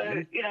 Mm-hmm.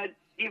 So,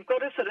 you've got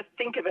to sort of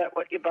think about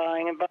what you're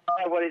buying and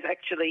buy what is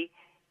actually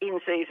in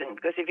season,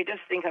 because if you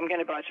just think I'm going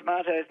to buy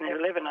tomatoes and they're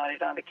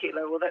 $11.99 a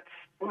kilo, well, that's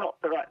not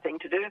the right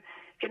thing to do.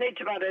 If you need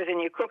tomatoes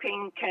in your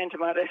cooking, canned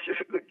tomatoes are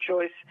a good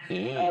choice.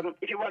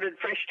 If you wanted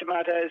fresh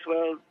tomatoes,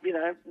 well,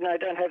 no,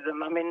 don't have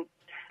them. I mean,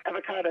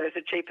 avocados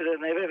are cheaper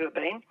than they've ever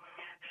been.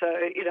 So,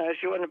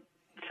 if you want to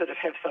sort of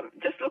have some,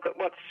 just look at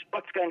what's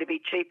going to be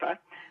cheaper,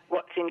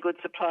 what's in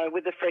good supply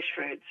with the fresh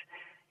foods.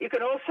 You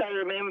can also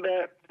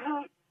remember,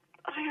 I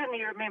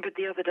only remembered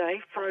the other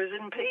day,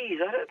 frozen peas.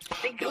 I don't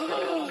think of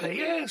frozen peas.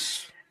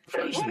 Yes.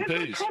 Frozen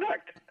peas.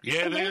 Product.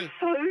 Yeah, they're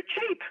so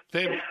cheap.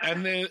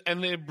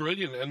 They're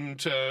brilliant,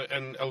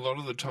 and a lot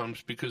of the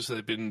times because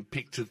they've been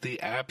picked at the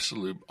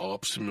absolute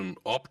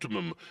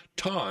optimum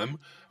time,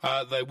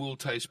 they will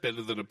taste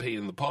better than a pea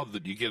in the pod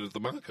that you get at the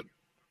market.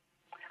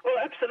 Well,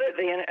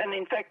 absolutely, and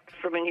in fact,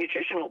 from a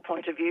nutritional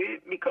point of view,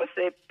 because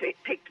they're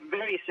picked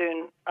very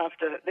soon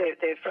after,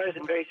 they're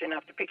frozen very soon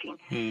after picking,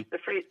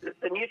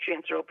 the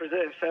nutrients are all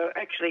preserved. So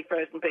actually,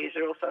 frozen peas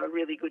are also a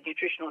really good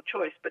nutritional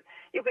choice. But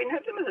you can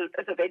have them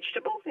as a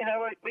vegetable.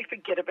 We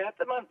forget about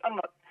them. I'm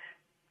not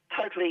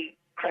totally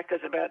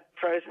crackers about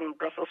frozen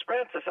Brussels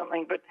sprouts or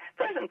something, but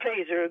frozen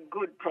peas are a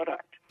good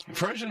product.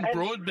 Frozen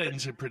broad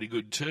beans are pretty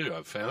good too,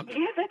 I've found.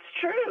 Yeah, that's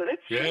true.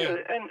 That's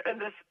true. And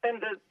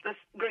the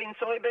green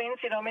soybeans,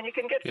 you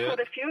can get quite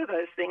a few of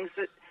those things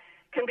that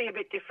can be a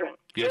bit different.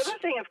 Yes. The other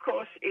thing, of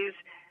course, is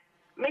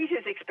meat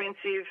is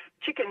expensive,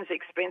 chicken's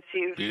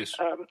expensive. Yes.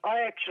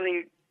 I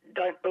actually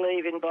don't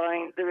believe in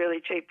buying the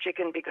really cheap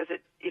chicken, because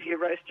if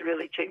you roast a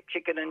really cheap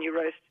chicken and you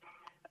roast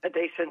a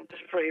decent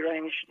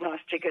free-range, nice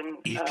chicken.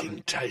 You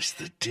can taste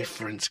the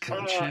difference,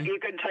 can't you? You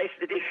can taste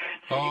the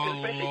difference. You can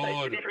especially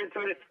taste the difference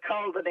when it's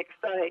cold the next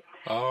day.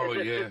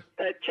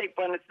 The cheap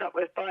one, it's not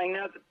worth buying.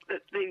 Now,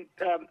 the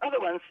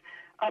other ones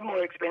are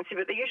more expensive,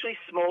 but they're usually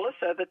smaller,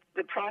 so that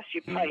the price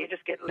you pay, you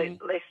just get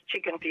less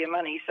chicken for your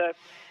money. So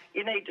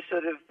you need to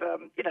sort of,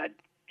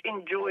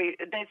 enjoy.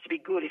 It needs to be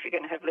good if you're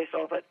going to have less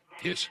of it.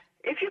 Yes.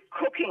 If you're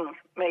cooking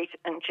meat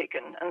and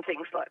chicken and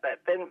things like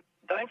that, then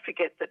don't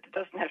forget that it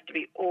doesn't have to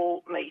be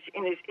all meat,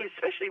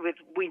 especially with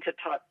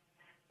winter-type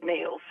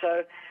meals.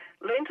 So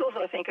lentils,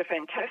 I think, are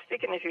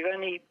fantastic, and if you've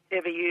only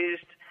ever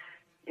used,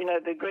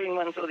 the green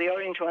ones or the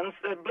orange ones,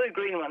 the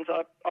blue-green ones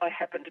I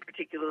happen to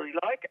particularly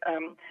like.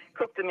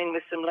 Cook them in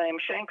with some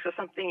lamb shanks or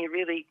something. You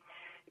really,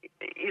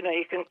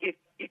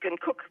 you can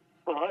cook.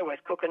 Well, I always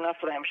cook enough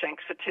lamb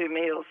shanks for 2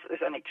 meals.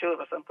 There's only 2 of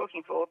us I'm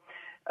cooking for,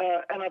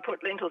 and I put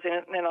lentils in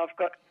it, and then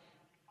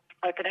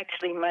I can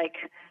actually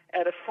make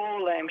out of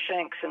 4 lamb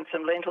shanks and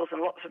some lentils and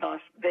lots of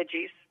nice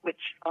veggies,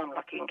 which I'm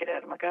lucky and get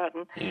out of my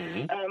garden.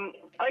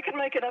 I can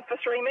make it up for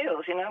 3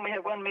 meals. We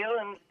have 1 meal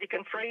and you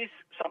can freeze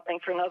something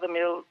for another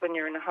meal when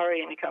you're in a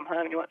hurry and you come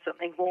home and you want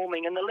something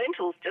warming. And the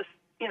lentils just,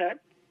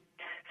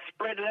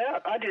 spread it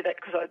out. I do that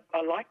because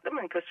I like them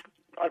and because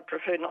I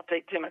prefer not to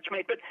eat too much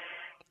meat. But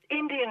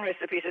Indian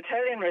recipes,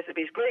 Italian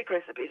recipes, Greek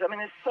recipes,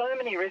 there's so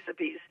many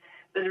recipes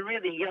that are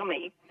really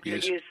yummy.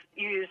 Yes. That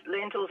use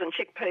lentils and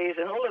chickpeas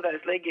and all of those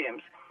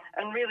legumes,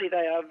 and really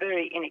they are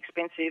very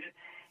inexpensive.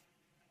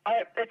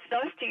 It's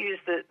nice to use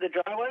the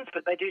dry ones,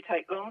 but they do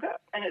take longer,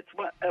 and it's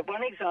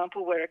one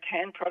example where a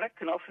canned product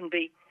can often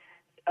be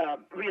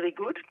really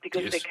good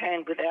because they're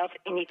canned without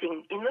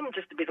anything in them,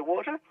 just a bit of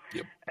water.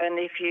 Yep. And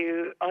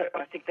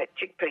I think that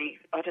chickpea,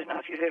 I don't know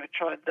if you've ever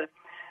tried the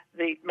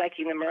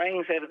making the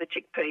meringues out of the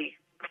chickpea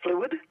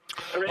fluid.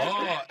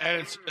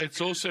 And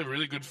it's also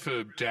really good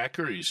for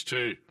daiquiris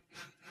too.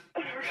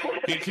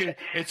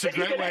 It's a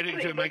great way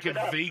to make a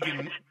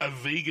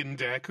vegan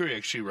daiquiri,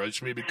 actually,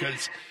 Rosemary,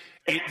 because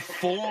it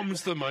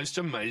forms the most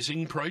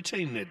amazing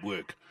protein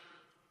network.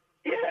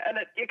 Yeah, and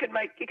you can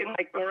make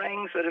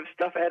meringue sort of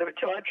stuff out of it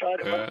too. I tried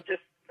it once.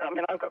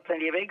 I've got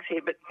plenty of eggs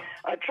here, but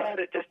I tried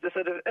it just to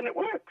sort of, and it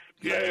works.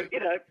 Yeah.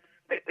 So,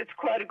 it's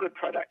quite a good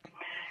product.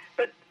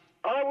 But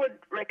I would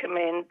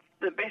recommend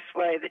the best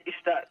way that you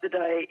start the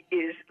day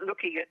is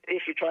looking at,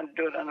 if you're trying to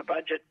do it on a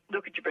budget,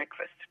 look at your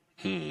breakfast.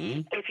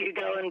 If you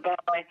go and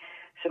buy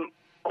some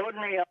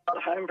ordinary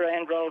old home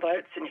brand rolled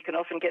oats, and you can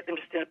often get them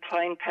just in a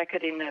plain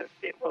packet in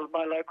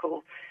my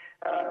local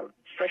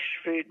fresh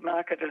food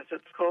market, as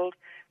it's called,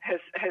 has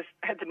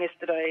had them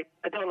yesterday,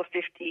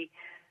 $1.50.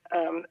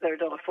 They're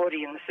 $1.40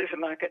 in the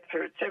supermarket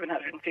for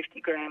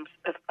 750 grams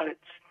of oats.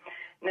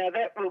 Now,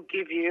 that will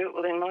give you,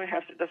 well, in my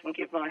house, it doesn't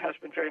give my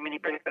husband very many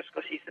breakfasts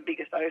because he's the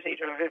biggest oat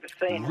eater I've ever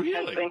seen.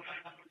 Really?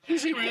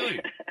 Is he really?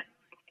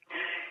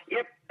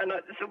 Yep, and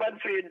it's the one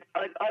food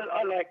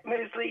I like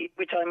muesli,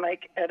 which I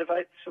make out of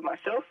oats for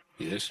myself.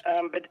 Yes.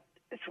 But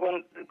it's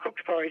one,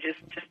 cooked porridge is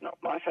just not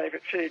my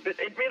favourite food, but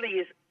it really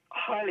is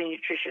highly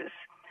nutritious.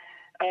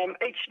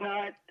 Each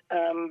night,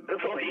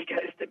 before he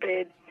goes to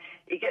bed,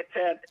 he gets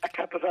out a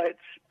cup of oats,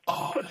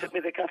 puts it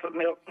with a cup of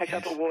milk and a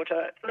cup of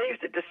water, leaves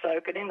it to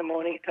soak, and in the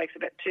morning it takes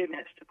about 2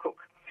 minutes to cook.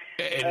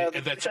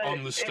 And that's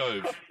on the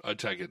stove, I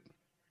take it?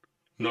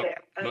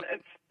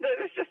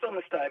 It's just on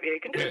the stove. Yeah, you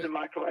can do it in the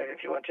microwave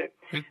if you want to.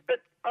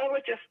 But I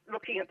was just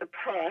looking at the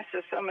price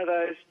of some of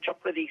those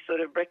chocolatey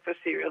sort of breakfast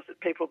cereals that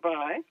people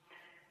buy.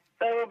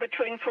 They were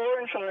between 4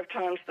 and 5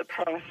 times the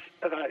price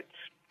of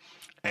oats.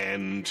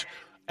 And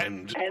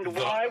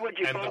why would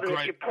you bother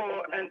if you're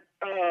poor and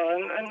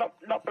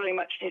not very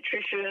much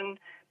nutrition,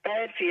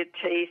 bad for your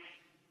teeth,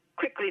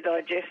 quickly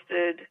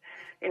digested,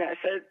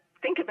 So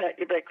think about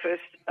your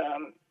breakfast.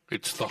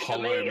 It's the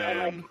hollow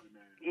man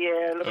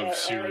of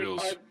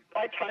cereals.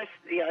 I toast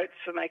the oats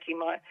for making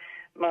my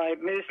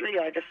muesli.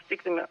 I just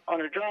stick them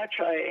on a dry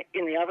tray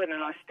in the oven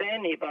and I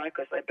stand nearby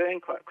because they burn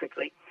quite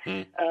quickly.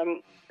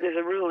 There's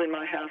a rule in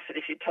my house that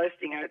if you're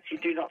toasting oats, you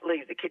do not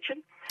leave the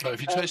kitchen. Oh,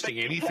 if you're toasting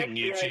anything,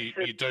 you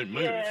don't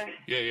move.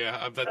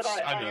 I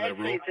know that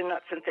rule. Seeds and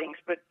nuts and things,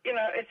 but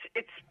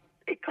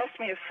it cost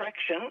me a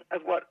fraction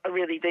of what a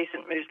really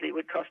decent muesli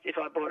would cost if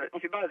I bought it.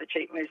 If you buy the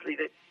cheap muesli,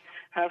 that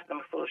half of them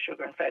are full of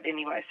sugar and fat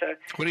anyway. So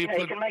you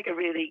can make a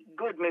really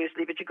good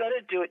muesli, but you've got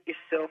to do it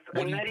yourself.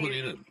 What do you put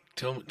in it?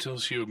 Tell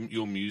us your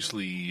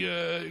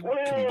muesli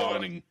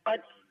combining.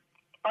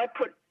 I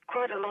put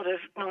quite a lot of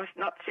nice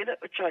nuts in it,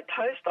 which I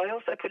toast. I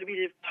also put a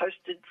bit of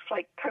toasted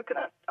flake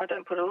coconut. I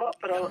don't put a lot,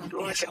 but I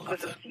like it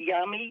because it's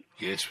yummy.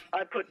 Yes.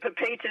 I put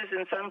pepitas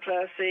and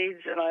sunflower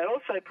seeds, and I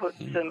also put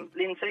some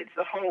linseeds,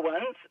 the whole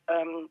ones.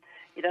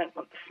 You don't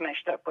want the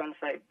smashed up ones;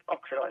 they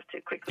oxidise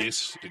too quickly.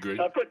 Yes, agreed.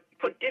 So I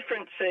put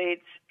different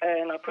seeds,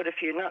 and I put a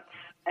few nuts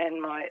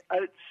and my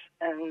oats,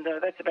 and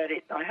that's about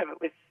it. I have it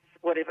with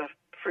whatever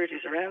fruit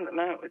is around at the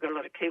moment. We've got a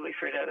lot of kiwi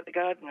fruit out of the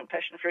garden and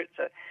passion fruit,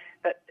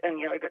 and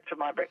yogurt for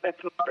my breakfast.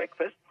 That's my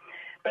breakfast.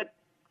 But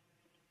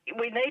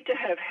we need to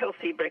have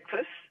healthy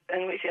breakfasts,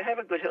 and if you have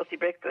a good healthy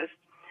breakfast,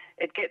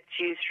 it gets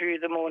you through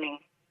the morning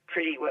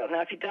pretty well.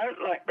 Now, if you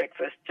don't like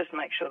breakfast, just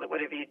make sure that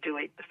whatever you do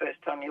eat the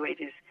first time you eat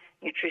is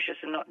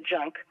nutritious and not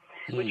junk,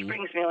 which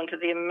brings me on to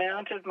the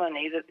amount of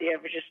money that the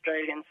average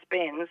Australian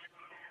spends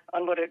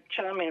on what are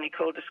charmingly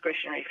called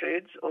discretionary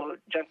foods or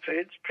junk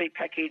foods,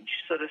 pre-packaged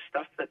sort of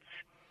stuff that's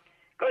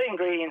got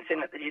ingredients in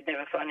it that you'd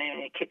never find in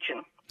your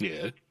kitchen.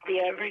 Yeah. The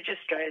average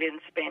Australian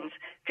spends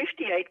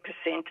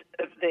 58%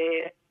 of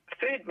their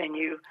food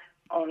menu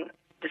on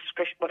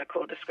what are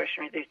called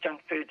discretionary, these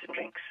junk foods and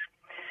drinks.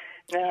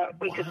 Now,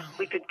 we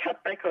could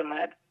cut back on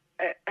that.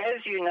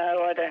 As you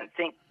know, I don't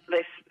think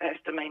less has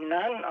to mean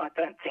none. I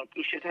don't think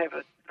you should have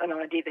an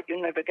idea that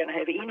you're never going to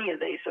have any of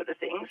these sort of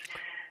things.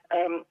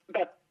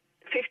 But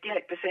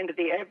 58% of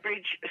the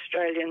average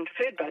Australian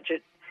food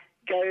budget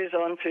goes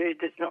on food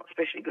that's not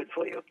especially good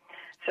for you.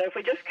 So if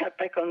we just cut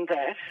back on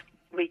that,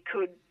 we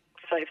could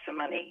save some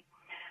money.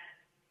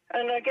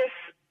 And I guess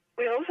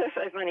we also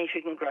save money if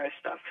you can grow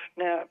stuff.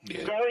 Now,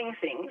 growing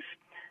things,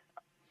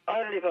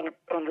 I live on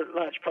a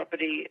large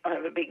property. I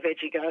have a big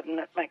veggie garden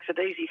that makes it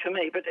easy for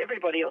me, but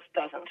everybody else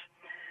doesn't.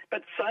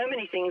 But so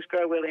many things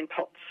grow well in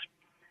pots,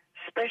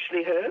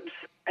 especially herbs,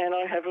 and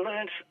I have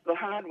learnt the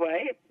hard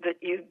way that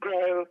you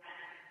grow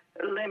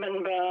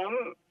lemon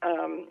balm,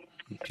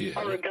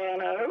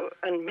 oregano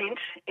and mint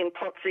in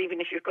pots, even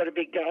if you've got a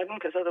big garden,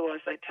 because otherwise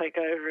they take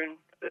over and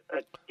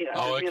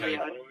really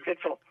are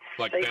dreadful.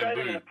 Like so you bamboo. grow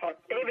them in a pot,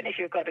 even if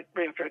you've got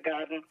room for a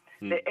garden.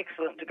 They're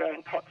excellent to grow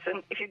in pots.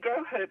 And if you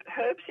grow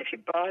herbs, if you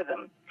buy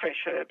them,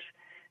 fresh herbs,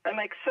 they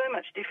make so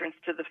much difference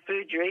to the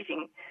food you're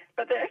eating,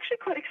 but they're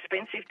actually quite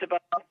expensive to buy.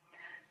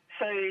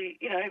 So,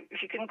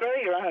 if you can grow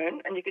your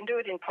own, and you can do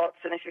it in pots,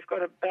 and if you've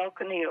got a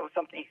balcony or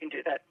something, you can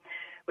do that.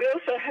 We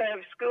also have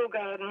school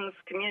gardens,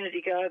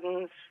 community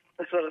gardens,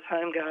 as well as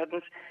home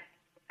gardens,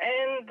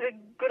 and the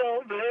good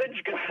old verge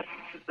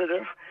gardens that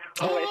are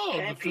always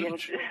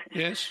championed.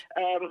 Yes.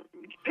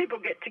 People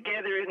get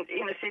together in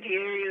inner city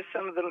areas.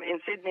 Some of them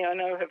in Sydney, I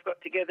know, have got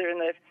together and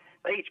they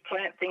each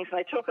plant things, and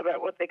they talk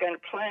about what they're going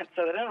to plant,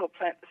 so they don't all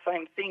plant the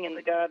same thing in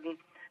the garden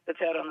that's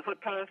out on the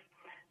footpath.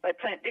 They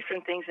plant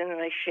different things and then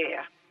they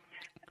share.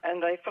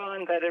 And they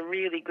find that a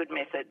really good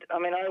method. I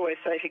mean, I always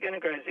say if you're going to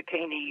grow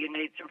zucchini, you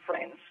need some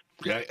friends.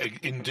 Yeah,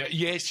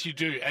 yes, you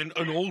do, and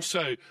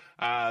also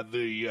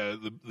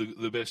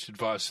the best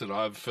advice that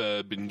I've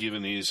been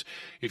given is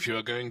if you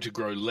are going to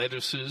grow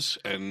lettuces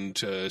and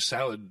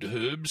salad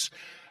herbs,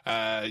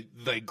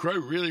 they grow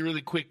really,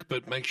 really quick,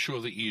 but make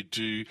sure that you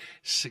do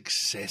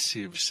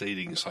successive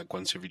seedings, like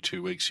once every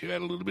 2 weeks. You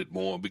add a little bit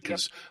more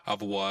because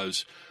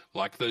otherwise,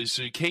 like those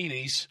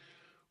zucchinis,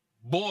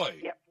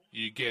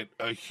 you get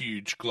a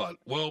huge glut.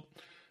 Well,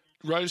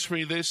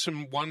 Rosemary, there's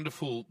some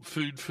wonderful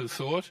food for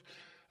thought.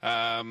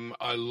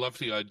 I love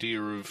the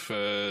idea of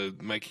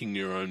making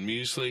your own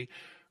muesli.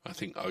 I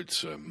think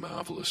oats are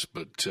marvellous,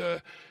 but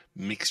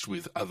mixed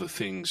with other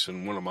things.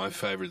 And one of my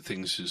favourite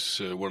things is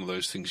one of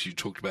those things you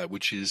talked about,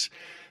 which is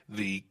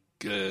the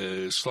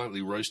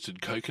slightly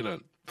roasted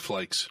coconut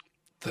flakes.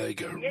 They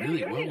go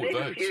really well with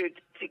oats.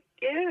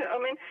 I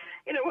mean,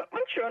 you know,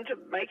 once you're onto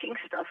making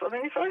stuff, I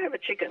mean, if I have a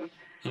chicken,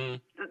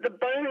 the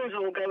bones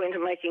all go into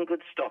making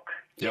good stock.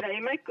 Yep. You know,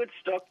 you make good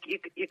stock,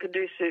 you could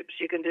do soups,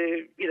 you can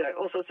do, you know,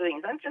 all sorts of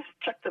things. Don't just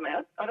chuck them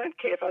out. I don't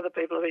care if other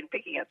people have been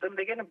picking at them.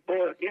 They're going to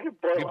boil. You're going to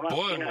boil them up.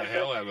 Boil the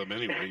hell out of them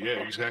anyway.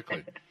 Yeah,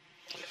 exactly.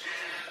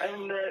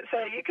 And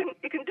so you can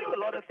do a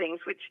lot of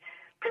things, which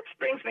perhaps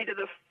brings me to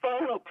the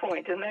final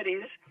point, and that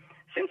is,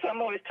 since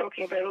I'm always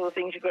talking about all the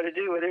things you've got to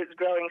do, whether it's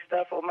growing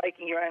stuff or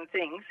making your own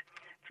things,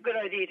 it's a good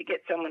idea to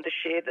get someone to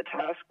share the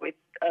task with.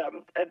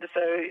 And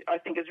so I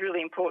think it's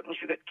really important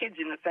if you've got kids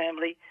in the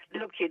family,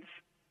 little kids,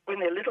 when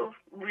they're little,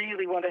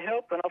 really want to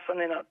help, and often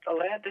they're not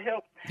allowed to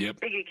help. Yep.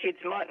 Bigger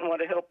kids mightn't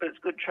want to help, but it's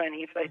good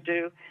training if they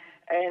do.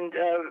 And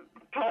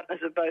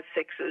partners of both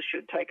sexes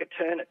should take a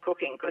turn at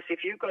cooking, because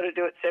if you've got to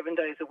do it 7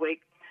 days a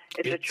week,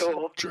 it's a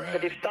chore.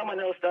 But if someone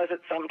else does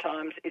it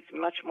sometimes, it's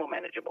much more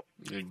manageable.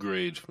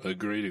 Agreed.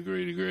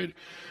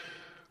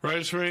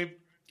 Rosemary,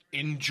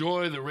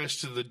 enjoy the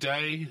rest of the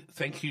day.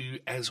 Thank you,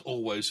 as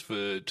always,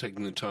 for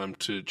taking the time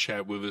to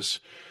chat with us.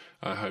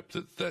 I hope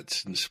that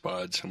that's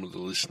inspired some of the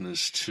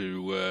listeners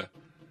to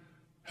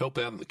help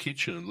out in the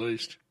kitchen, at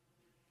least.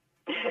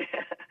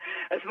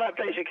 It's my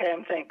pleasure,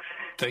 Cam. Thanks.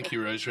 Thank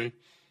you, Rosemary.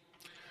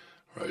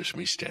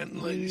 Rosemary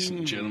Stanton, ladies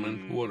and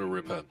gentlemen. What a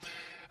ripper.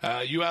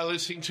 You are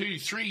listening to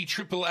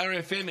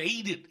 3RRFM.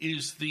 Eat It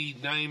is the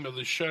name of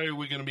the show.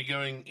 We're going to be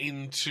going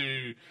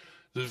into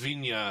the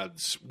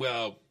vineyards,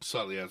 well,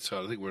 slightly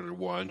outside. I think we're at a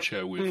wine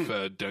show with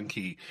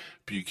Dunky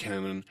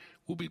Buchanan.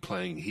 We'll be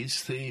playing his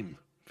theme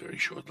very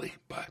shortly.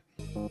 Bye.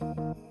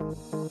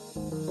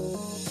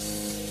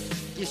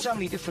 There's so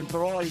many different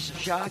varieties of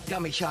shark.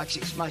 Gummy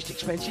shark's most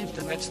expensive.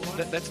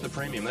 That's the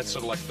premium. That's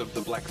sort of like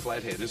the black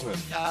flathead, isn't it?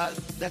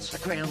 That's the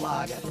Crown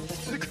Lager.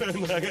 The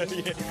Crown Lager,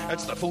 yeah.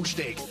 That's the full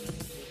steak.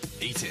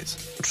 Eat it.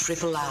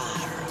 Triple R.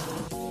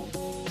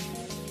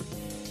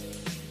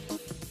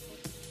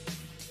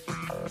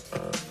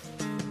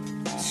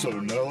 So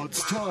now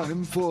it's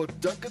time for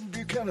Duncan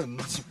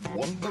Buchanan's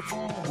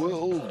Wonderful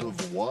World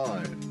of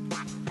Wine.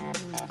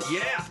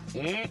 Yeah.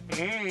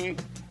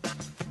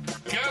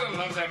 Gotta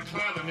love that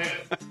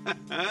clarinet.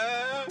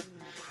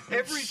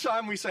 Every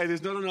time we say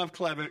there's not enough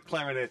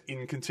clarinet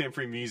in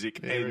contemporary music,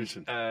 and,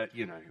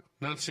 you know.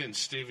 Not since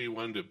Stevie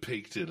Wonder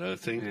peaked it, I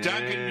think.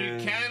 Duncan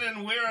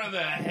Buchanan, where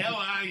the hell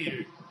are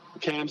you?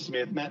 Cam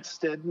Smith, Matt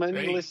Stedman,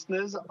 Hey.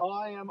 Listeners,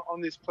 I am on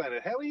this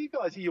planet. How are you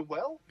guys? Are you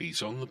well?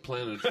 He's on the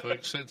planet,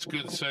 folks. That's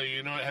good. So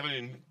you're not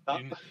having...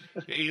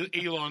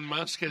 Elon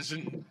Musk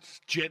hasn't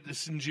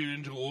jettisoned you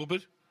into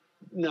orbit?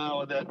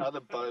 No, that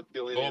other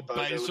billionaire... Or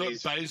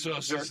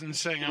Bezos isn't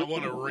saying, I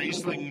want a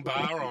Riesling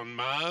bar on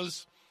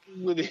Mars?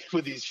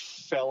 With his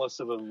phallus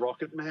of a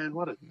rocket man.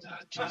 What a...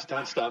 Jeez,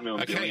 don't start me on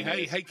Okay,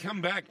 hey,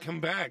 come back.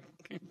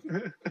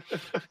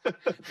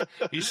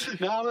 You said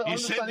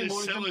the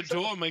cellar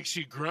door makes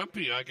you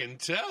grumpy, I can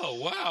tell.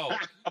 Wow.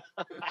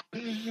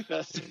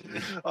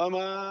 I'm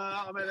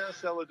at our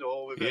cellar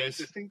door with a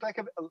distinct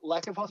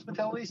lack of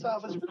hospitality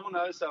staff, as we all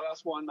know, so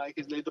us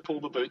winemakers need to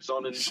pull the boots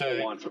on and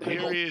pour wine for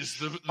people. Here he is,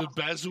 the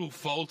Basil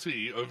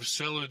Fawlty of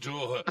cellar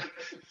door.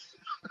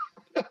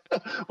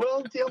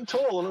 Well, I'm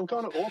tall and I'm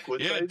kind of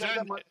awkward. Yeah,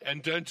 so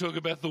don't talk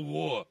about the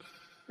war.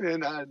 Yeah,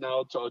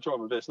 no, I'll try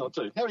my best not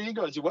to. How are you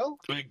guys? You well?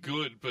 We're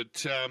good,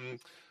 but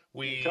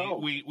we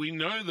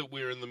know that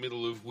we're in the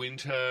middle of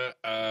winter.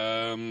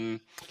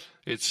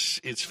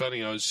 It's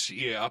funny. I was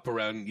up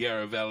around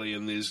Yarra Valley,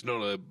 and there's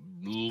not a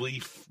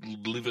leaf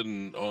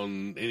living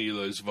on any of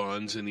those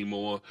vines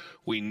anymore.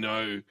 We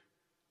know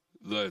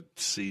that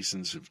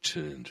seasons have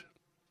turned.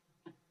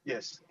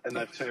 Yes, and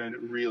they've turned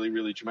really,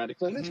 really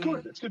dramatically, and that's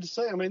good. It's good to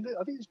see. I mean,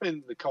 I think it's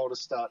been the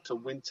coldest start to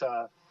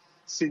winter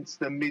since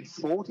the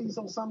mid-40s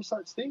or some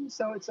such thing.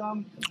 So it's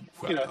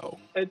you know,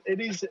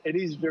 it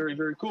is very,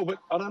 very cool. But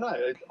I don't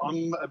know.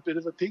 I'm a bit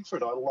of a pig for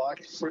it. I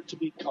like for it to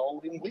be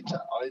cold in winter.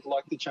 I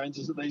like the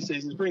changes that these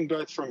seasons bring,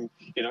 both from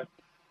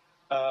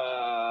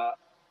the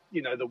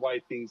way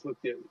things look,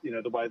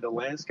 the way the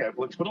landscape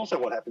looks, but also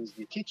what happens in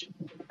your kitchen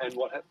and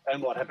what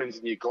happens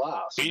in your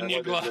glass. What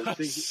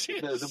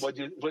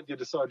you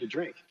decide to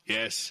drink.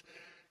 Yes,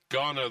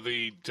 gone are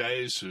the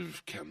days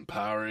of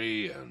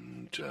Campari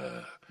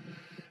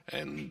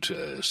and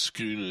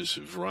schooners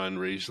of Rhine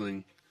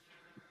Riesling.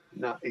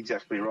 No,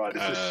 exactly right.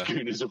 It's the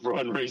schooners of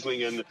Rhine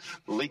Riesling and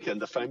Leek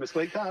and the famous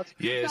Leek tarts.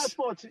 Yes.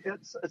 No,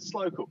 it's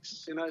slow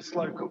cooks, and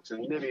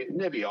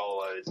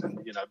Nebbiolos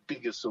and,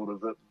 bigger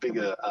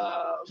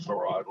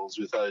varietals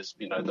with those,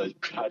 those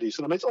party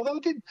sort of meats. Although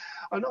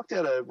I knocked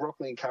out a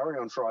Rockland curry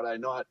on Friday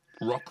night.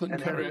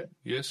 Rockland curry,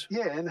 yes.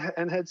 Yeah,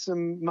 and had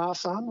some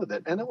Marsanne with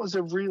it. And it was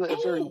a very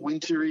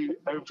wintry,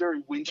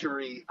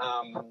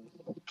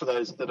 for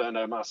those that don't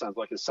know, Marsanne's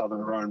like a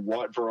southern owned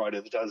white variety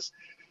that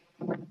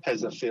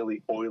has a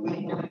fairly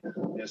oily,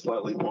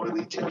 slightly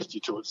oily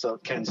texture to it, so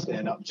it can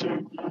stand up to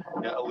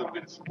a little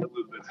bit of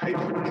heat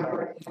from the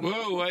curry.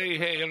 Whoa,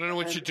 hey, I don't know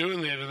what you're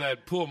doing there to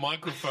that poor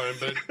microphone,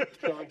 but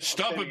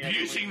stop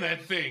abusing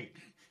that thing.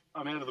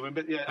 I'm out of the wind,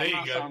 but yeah, there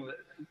you go.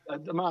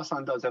 The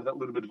Marsanne does have that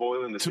little bit of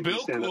oil in it.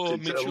 Tabilk or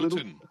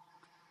Mitchelton?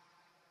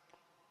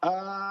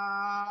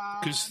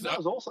 Because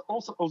that was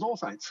All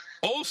Saints.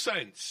 All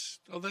Saints.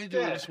 Oh, they do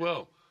it as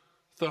well.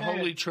 The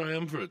Holy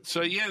Triumvirate.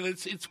 So,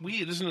 it's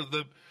weird, isn't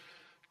it?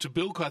 To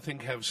Bilk, I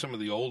think, have some of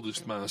the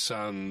oldest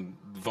Marsanne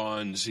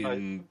vines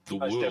in the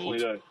world. Definitely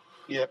do.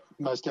 Yeah,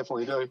 most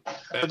definitely do.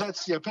 But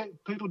that's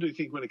people do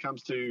think when it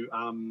comes to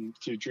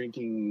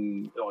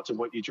drinking or to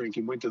what you drink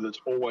in winter that's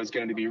always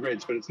going to be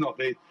reds, but it's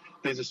not.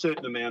 There's a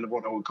certain amount of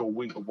what I would call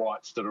winter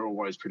whites that are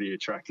always pretty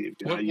attractive.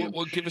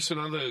 Well, give us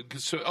another.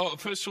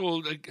 First of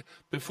all,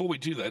 before we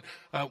do that,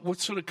 what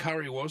sort of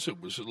curry was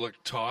it? Was it like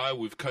Thai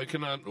with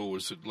coconut, or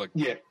was it like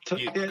Thai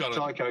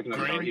coconut green?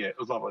 curry? Yeah, it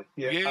was lovely.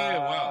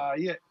 Wow.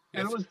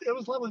 And it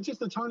was lovely,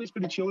 just the tiniest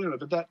bit of chili on it,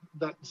 but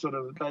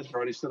those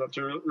varieties stood up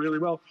to really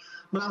well.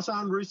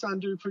 Marsanne, Roussanne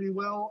do pretty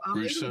well.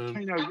 Even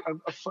Pinot,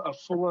 a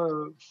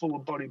fuller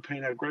body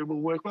Pinot Gris will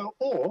work well.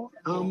 Or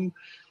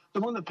the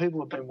one that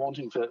people have been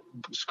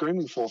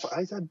screaming for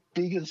ages,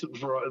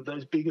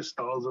 those bigger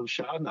styles of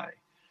Chardonnay.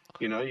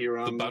 You know,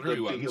 the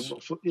buttery ones.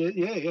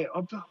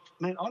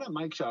 Man, I don't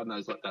make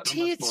Chardonnays like that.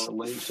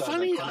 It's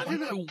funny. I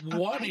don't know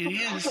what it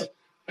is.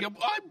 Yeah,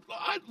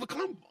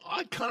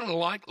 I kind of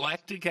like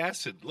lactic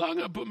acid. I'm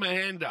going to put my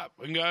hand up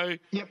and go,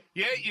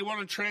 you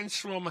want to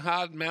transform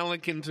hard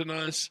malic into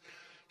nice,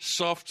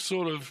 soft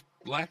sort of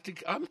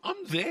lactic? I'm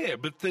there,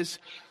 but it's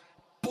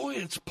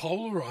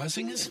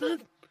polarizing,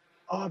 isn't it?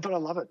 Oh, but I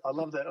love it. I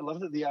love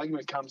that the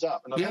argument comes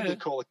up. And I've had to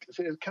call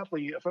for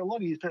a lot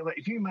of years,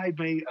 if you made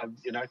me, a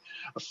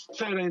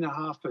 13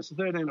 or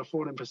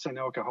 14%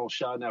 alcohol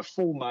Chardonnay,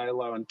 full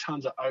Malo and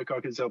tons of oak, I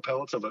can sell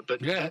pellets of it.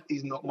 But that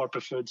is not my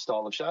preferred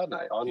style of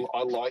Chardonnay.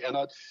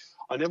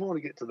 I never want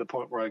to get to the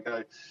point where I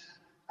go,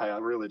 hey, I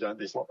really don't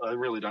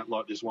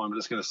like this wine, but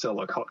it's going to sell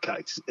like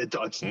hotcakes.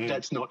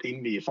 That's not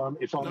in me. If I'm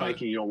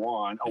making your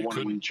wine, I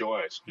want to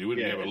enjoy it. You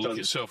wouldn't be able to look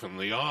yourself in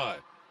the eye.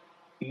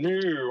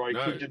 No,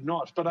 I did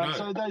not. But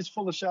so those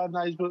full of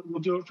Chardonnays will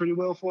do it pretty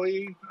well for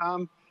you.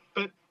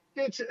 But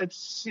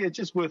it's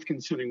just worth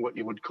considering what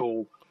you would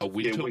call a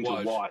winter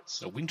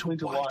whites. A winter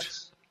white.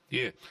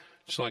 Yeah,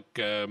 it's like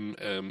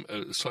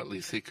slightly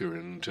thicker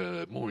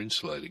and more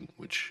insulating,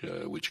 which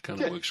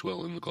kind of works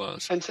well in the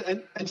glass. And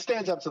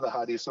stands up to the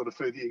hardiest sort of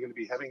food that you're going to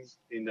be having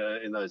in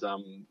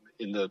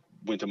the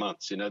winter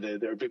months. You know,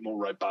 they're a bit more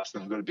robust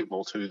and they've got a bit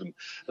more to them,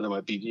 and they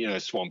won't be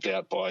swamped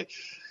out by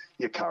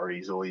your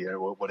curries or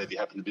whatever you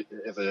happen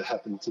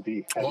to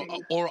be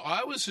having. Or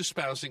I was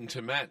espousing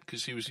to Matt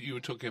because you were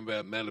talking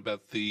about Matt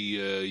about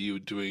you were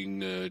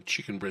doing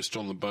chicken breast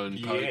on the bone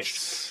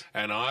poached,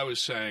 and I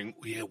was saying,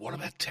 what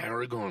about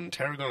tarragon?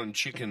 Tarragon and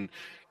chicken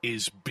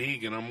is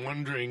big, and I'm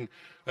wondering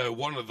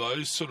one of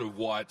those sort of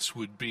whites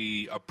would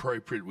be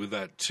appropriate with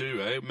that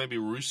too. Maybe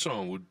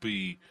Roussanne would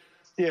be.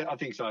 Yeah, I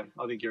think so.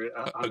 I think you're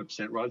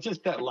 100% right. It's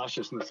just that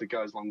lusciousness that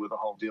goes along with the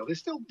whole deal. There's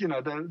still,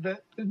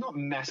 there's not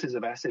masses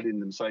of acid in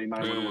them, so you may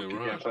want to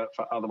look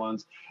for other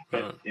ones.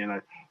 But,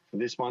 for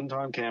this one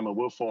time, Cam, I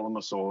will fall on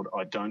my sword.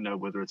 I don't know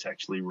whether it's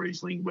actually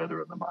Riesling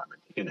weather at the moment.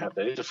 You can have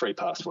that. It's a free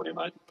pass for you,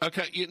 mate.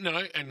 Okay,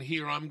 and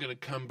here I'm going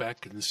to come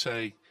back and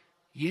say,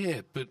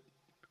 but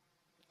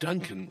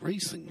Duncan,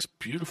 Riesling's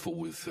beautiful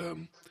with...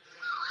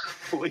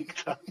 No.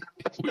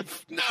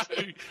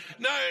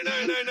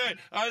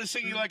 I was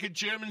thinking like a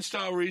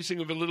German-style Riesling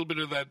with a little bit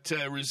of that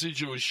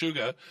residual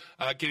sugar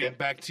getting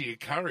back to your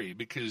curry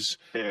because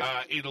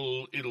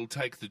it'll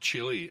take the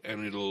chili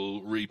and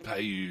it'll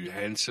repay you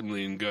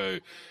handsomely and go,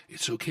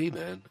 it's okay,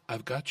 man,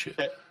 I've got you.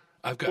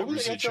 I've got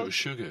residual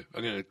sugar.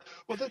 I'm going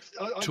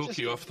to talk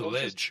you off the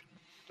ledge.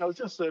 I was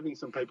just serving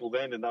some people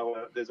then, and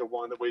there's a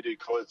wine that we do.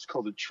 It's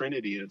called the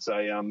Trinity. It's a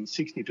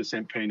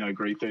 60% Pinot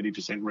Gris,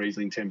 30%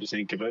 Riesling,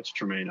 10%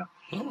 Gewürztraminer,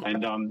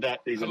 and that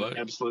is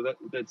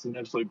that's an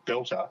absolute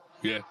belter.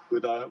 Yeah,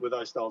 with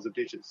those styles of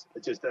dishes,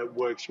 that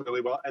works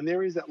really well. And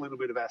there is that little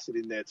bit of acid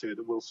in there too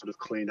that will sort of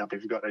clean up.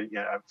 If you've got a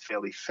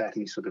fairly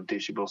fatty sort of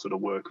dish, it will sort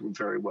of work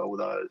very well with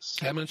those.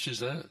 How much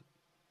is that?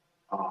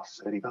 Oh,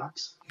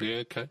 $30. Yeah,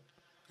 okay.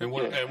 And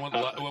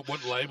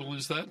what label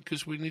is that?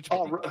 Because we need to.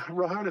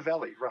 Rahona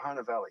Valley.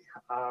 ROHANA.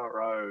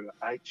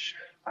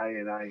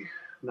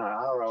 No,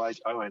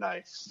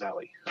 ROHONA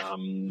Valley.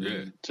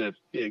 Good.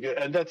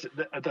 And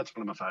that's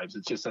one of my faves.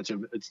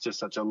 It's just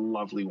such a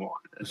lovely wine,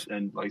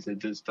 and like I said,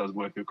 this does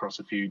work across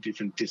a few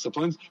different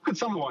disciplines. Good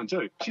summer wine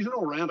too. She's an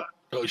all rounder.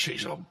 Oh,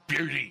 she's a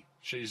beauty.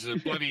 She's a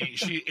bloody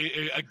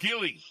a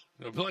gilly.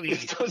 I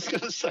was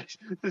going to say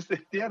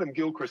the Adam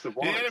Gilchrist of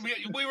wines.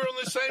 We were on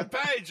the same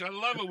page. I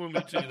love it when we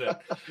do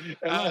that.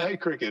 And I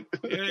hate cricket.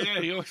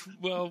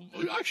 Well,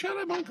 actually, I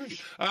don't mind cricket.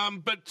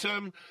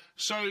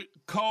 So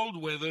cold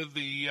weather.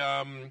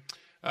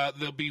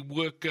 There'll be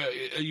work.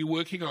 Are you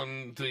working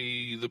on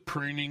the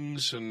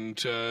prunings and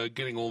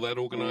getting all that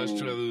organised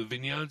to the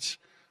vineyards?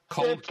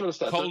 Cold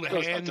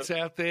hands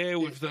out there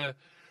with the.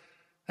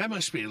 That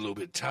must be a little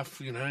bit tough,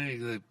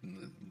 the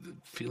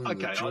feeling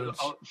Okay, the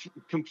joints.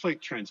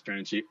 Complete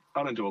transparency.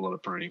 I don't do a lot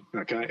of pruning.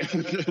 Okay,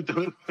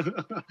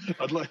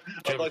 I'd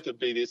like to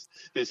be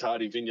this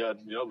hardy vineyard.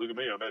 Look at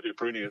me, I'm out here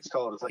pruning. It's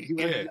cold. It's like you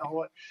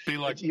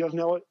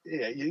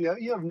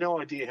have no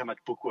idea how much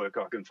bookwork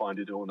I can find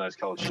to do on those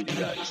cold shitty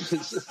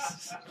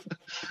days.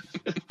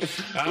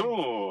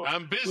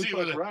 I'm busy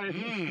with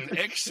it.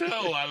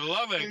 Excel. I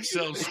love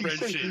Excel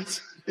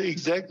spreadsheets.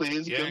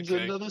 Exactly.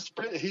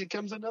 Here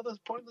comes another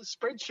pointless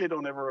spreadsheet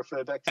I'll never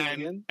refer back to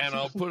again. And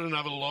I'll put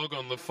another log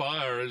on the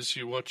fire as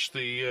you watch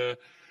the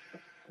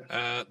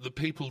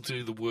people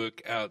do the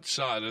work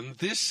outside. And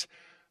this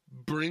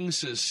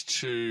brings us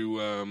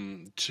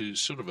to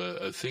sort of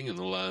a thing in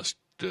the last,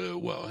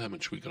 how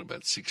much we got?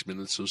 About 6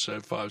 minutes or so,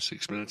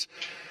 5-6 minutes,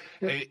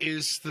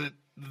 is that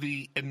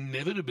the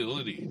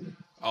inevitability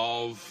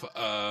of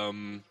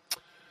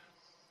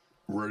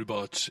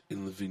robots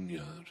in the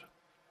vineyard.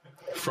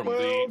 From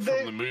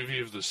the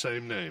movie of the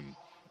same name.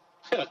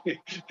 And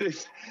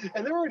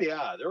there already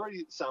are. There are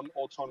already some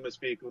autonomous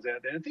vehicles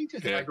out there. I think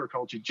just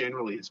agriculture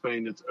generally, I've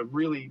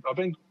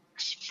been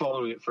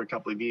following it for a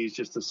couple of years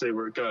just to see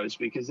where it goes,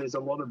 because there's a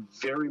lot of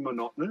very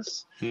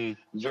monotonous,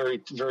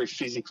 very, very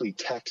physically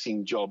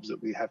taxing jobs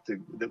that we have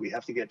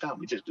to get done.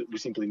 We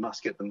simply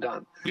must get them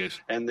done. Yes.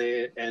 And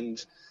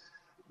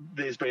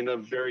there's been a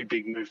very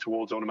big move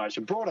towards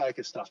automation.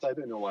 Broadacre stuff, they've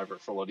been all over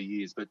it for a lot of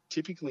years, but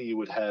typically you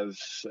would have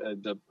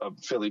a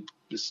fairly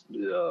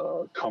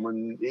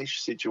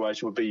common-ish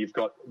situation would be you've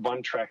got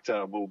one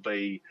tractor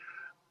you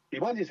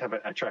won't just have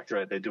a tractor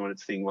out there doing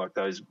its thing like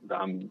those,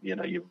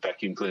 your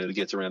vacuum cleaner that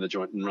gets around the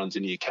joint and runs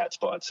into your cats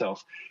by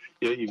itself.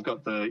 You've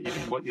got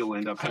what you'll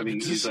end up having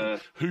is a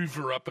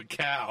hoover up a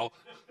cow.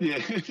 Yeah.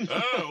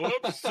 Oh,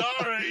 whoops,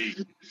 sorry.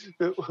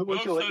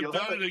 I've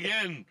done it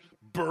again.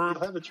 Burp.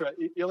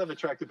 You'll have a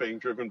tractor being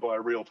driven by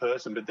a real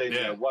person, but then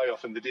way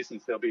off in the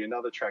distance there'll be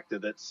another tractor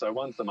so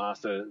one's the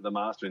master, and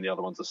the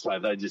other one's the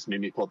slave. They just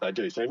mimic what they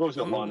do. So you've always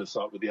got line of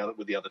sight with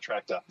the other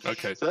tractor.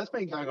 Okay. So that's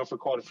been going on for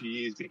quite a few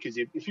years, because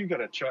if you've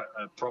got a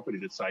property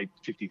that's say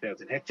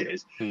 50,000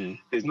 hectares,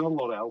 there's not a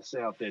lot else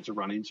out there to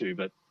run into,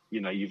 but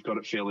you've got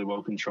it fairly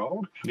well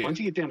controlled. Yeah. Once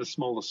you get down to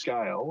smaller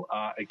scale,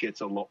 it gets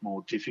a lot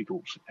more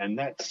difficult, and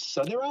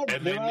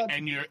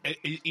and you're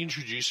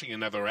introducing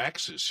another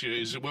axis,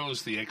 as well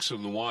as the X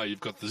and the Y.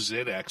 You've got the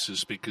Z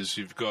axis because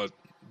you've got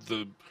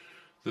the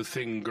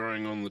thing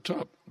growing on the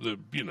top. You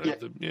know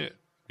what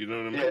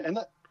I mean? Yeah, and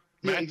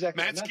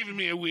exactly. Matt's giving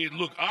me a weird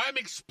look. I'm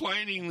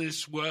explaining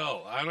this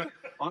well.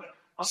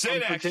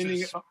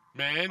 Z-axis,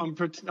 man. I'm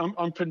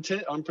pretending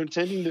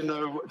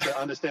to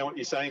understand what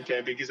you're saying,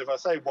 Cam, because if I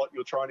say what,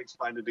 you'll try and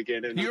explain it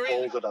again and you'll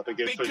hold it up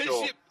again for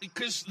sure.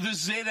 Because the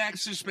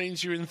Z-axis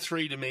means you're in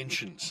 3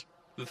 dimensions.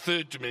 The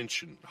third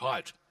dimension,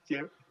 height.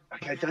 Yeah.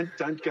 Okay, don't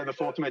go to the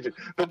fourth dimension.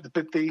 But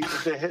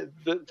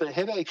the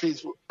headache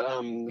is,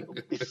 and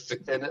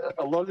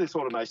a lot of this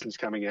automation is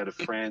coming out of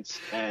France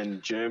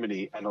and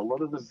Germany, and a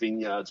lot of the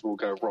vineyards will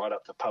go right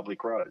up to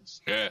public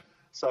roads. Yeah.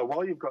 So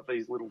while you've got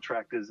these little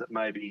tractors that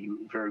may be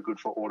very good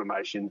for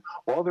automation,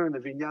 while they're in the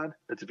vineyard,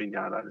 it's a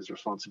vineyard owner's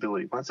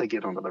responsibility. Once they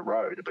get onto the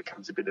road, it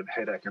becomes a bit of a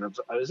headache. And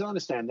as I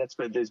understand,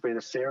 there's been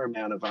a fair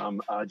amount of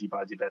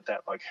argy-bargy about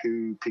that, like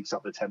who picks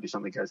up the tab if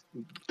something goes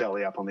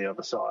belly up on the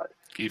other side.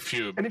 If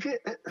you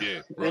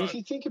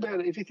think about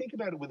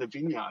it with a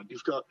vineyard,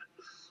 you've got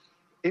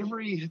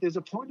there's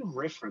a point of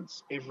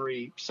reference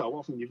every so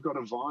often. You've got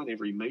a vine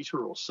every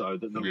metre or so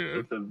that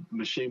the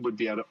machine would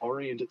be able to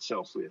orient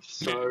itself with.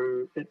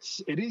 So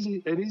it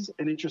is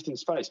an interesting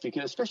space,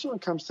 because especially when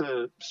it comes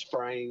to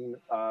spraying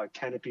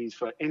canopies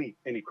for any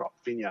crop,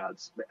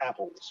 vineyards,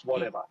 apples,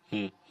 whatever.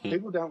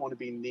 People don't want to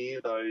be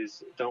near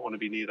those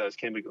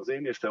chemicals,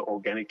 even if they're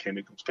organic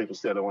chemicals. People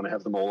still don't want to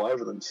have them all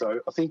over them. So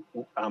I think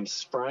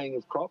spraying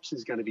of crops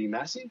is going to be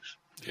massive.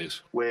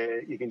 Yes.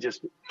 Where you can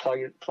just plug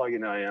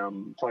in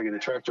a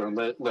tractor and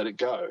let it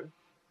go,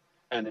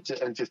 and it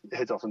just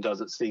heads off and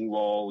does its thing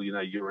while you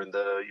might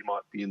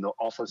be in the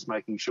office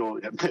making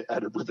sure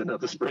added with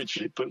another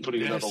spreadsheet,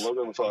 putting another log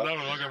on the fire.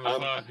 Another log on the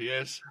fire,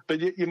 yes. But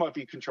you might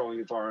be controlling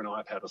it via an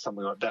iPad or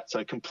something like that.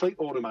 So complete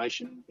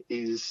automation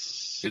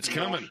is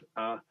coming.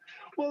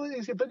 Well, it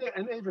is,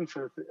 and even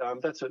for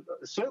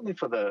certainly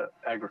for the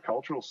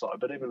agricultural side,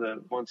 but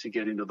even once you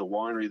get into the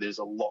winery, there's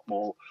a lot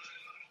more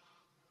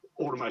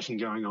automation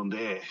going on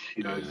there.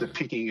 The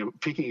picking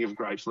of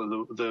grapes,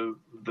 the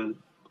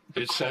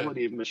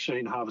quality of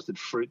machine harvested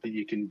fruit that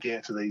you can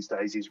get these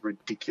days is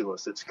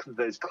ridiculous. It's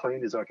as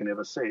clean as I can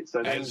ever see it.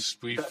 So as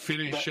we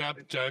finish up,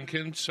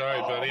 Duncan,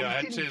 sorry, buddy,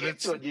 I had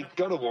to. You've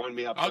got to wind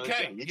me up.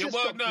 Okay, you just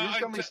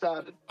got me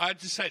started. I had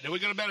to say,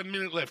 we've got about a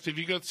minute left. Have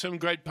you got some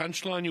great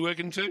punchline you're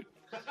working to?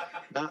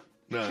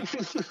 No.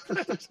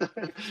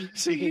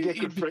 See,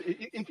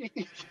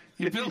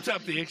 you built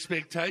up the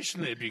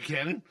expectation there,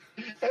 Buchanan.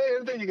 Hey,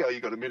 there you go. You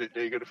got a minute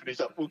there. You got to finish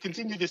up. We'll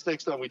continue this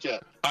next time we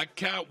chat. I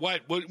can't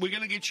wait. We're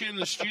going to get you in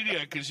the studio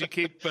because you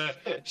keep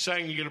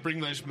saying you're going to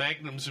bring those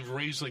magnums of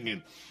Riesling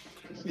in.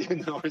 Yeah,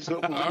 no,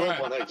 we'll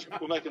make one each.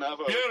 We'll make an hour.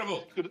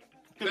 Beautiful.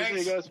 Good to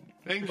see you guys.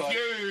 Thank Bye.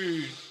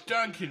 you.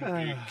 Duncan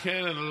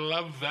Buchanan.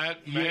 Love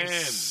that man.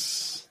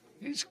 Yes.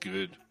 He's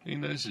good. He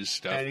knows his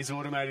stuff. And his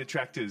automated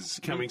tractors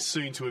coming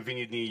soon to a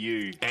vineyard near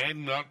you.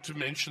 And not to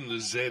mention the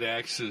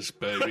Z-axis,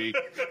 baby.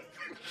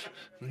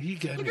 He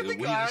gave me the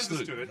weirdest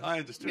look. I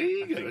understood There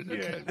it. you go.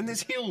 Okay. And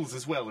there's hills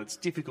as well. It's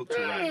difficult to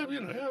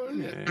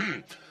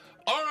rate.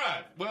 All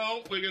right.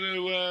 Well, we're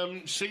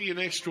going to see you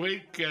next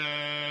week.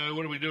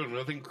 What are we doing?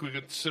 I think we've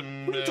got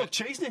some... We're going to talk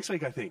cheese next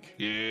week, I think.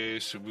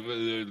 Yes, we've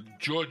got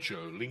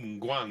Giorgio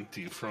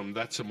Linguanti from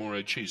That's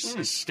Amore Cheese.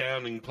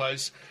 Astounding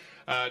place.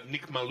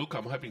 Nick Maluk,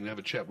 I'm hoping to have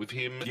a chat with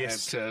him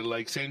at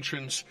Lakes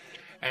Entrance.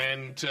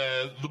 And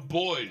the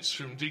boys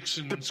from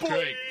Dixon's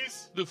Creek.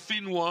 The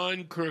Finn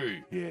Wine Crew.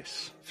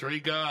 Yes. 3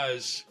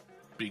 guys,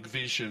 big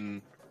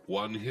vision,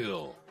 1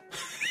 hill.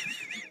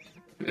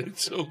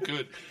 It's all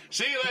good.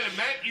 See you later,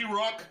 Matt. You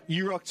rock.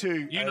 You rock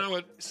too. You know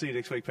it. See you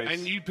next week, peeps.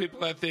 And you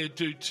people out there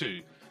do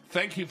too.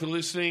 Thank you for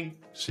listening.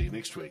 See you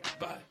next week.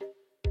 Bye.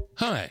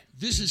 Hi,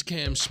 this is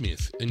Cam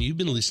Smith, and you've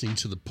been listening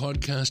to the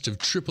podcast of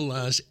Triple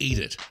R's Eat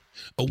It,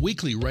 a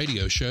weekly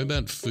radio show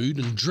about food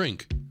and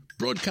drink,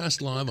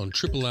 broadcast live on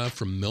Triple R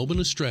from Melbourne,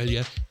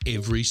 Australia,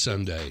 every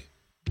Sunday.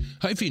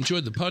 Hope you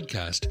enjoyed the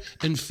podcast,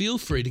 and feel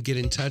free to get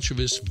in touch with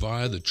us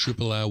via the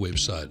Triple R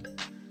website.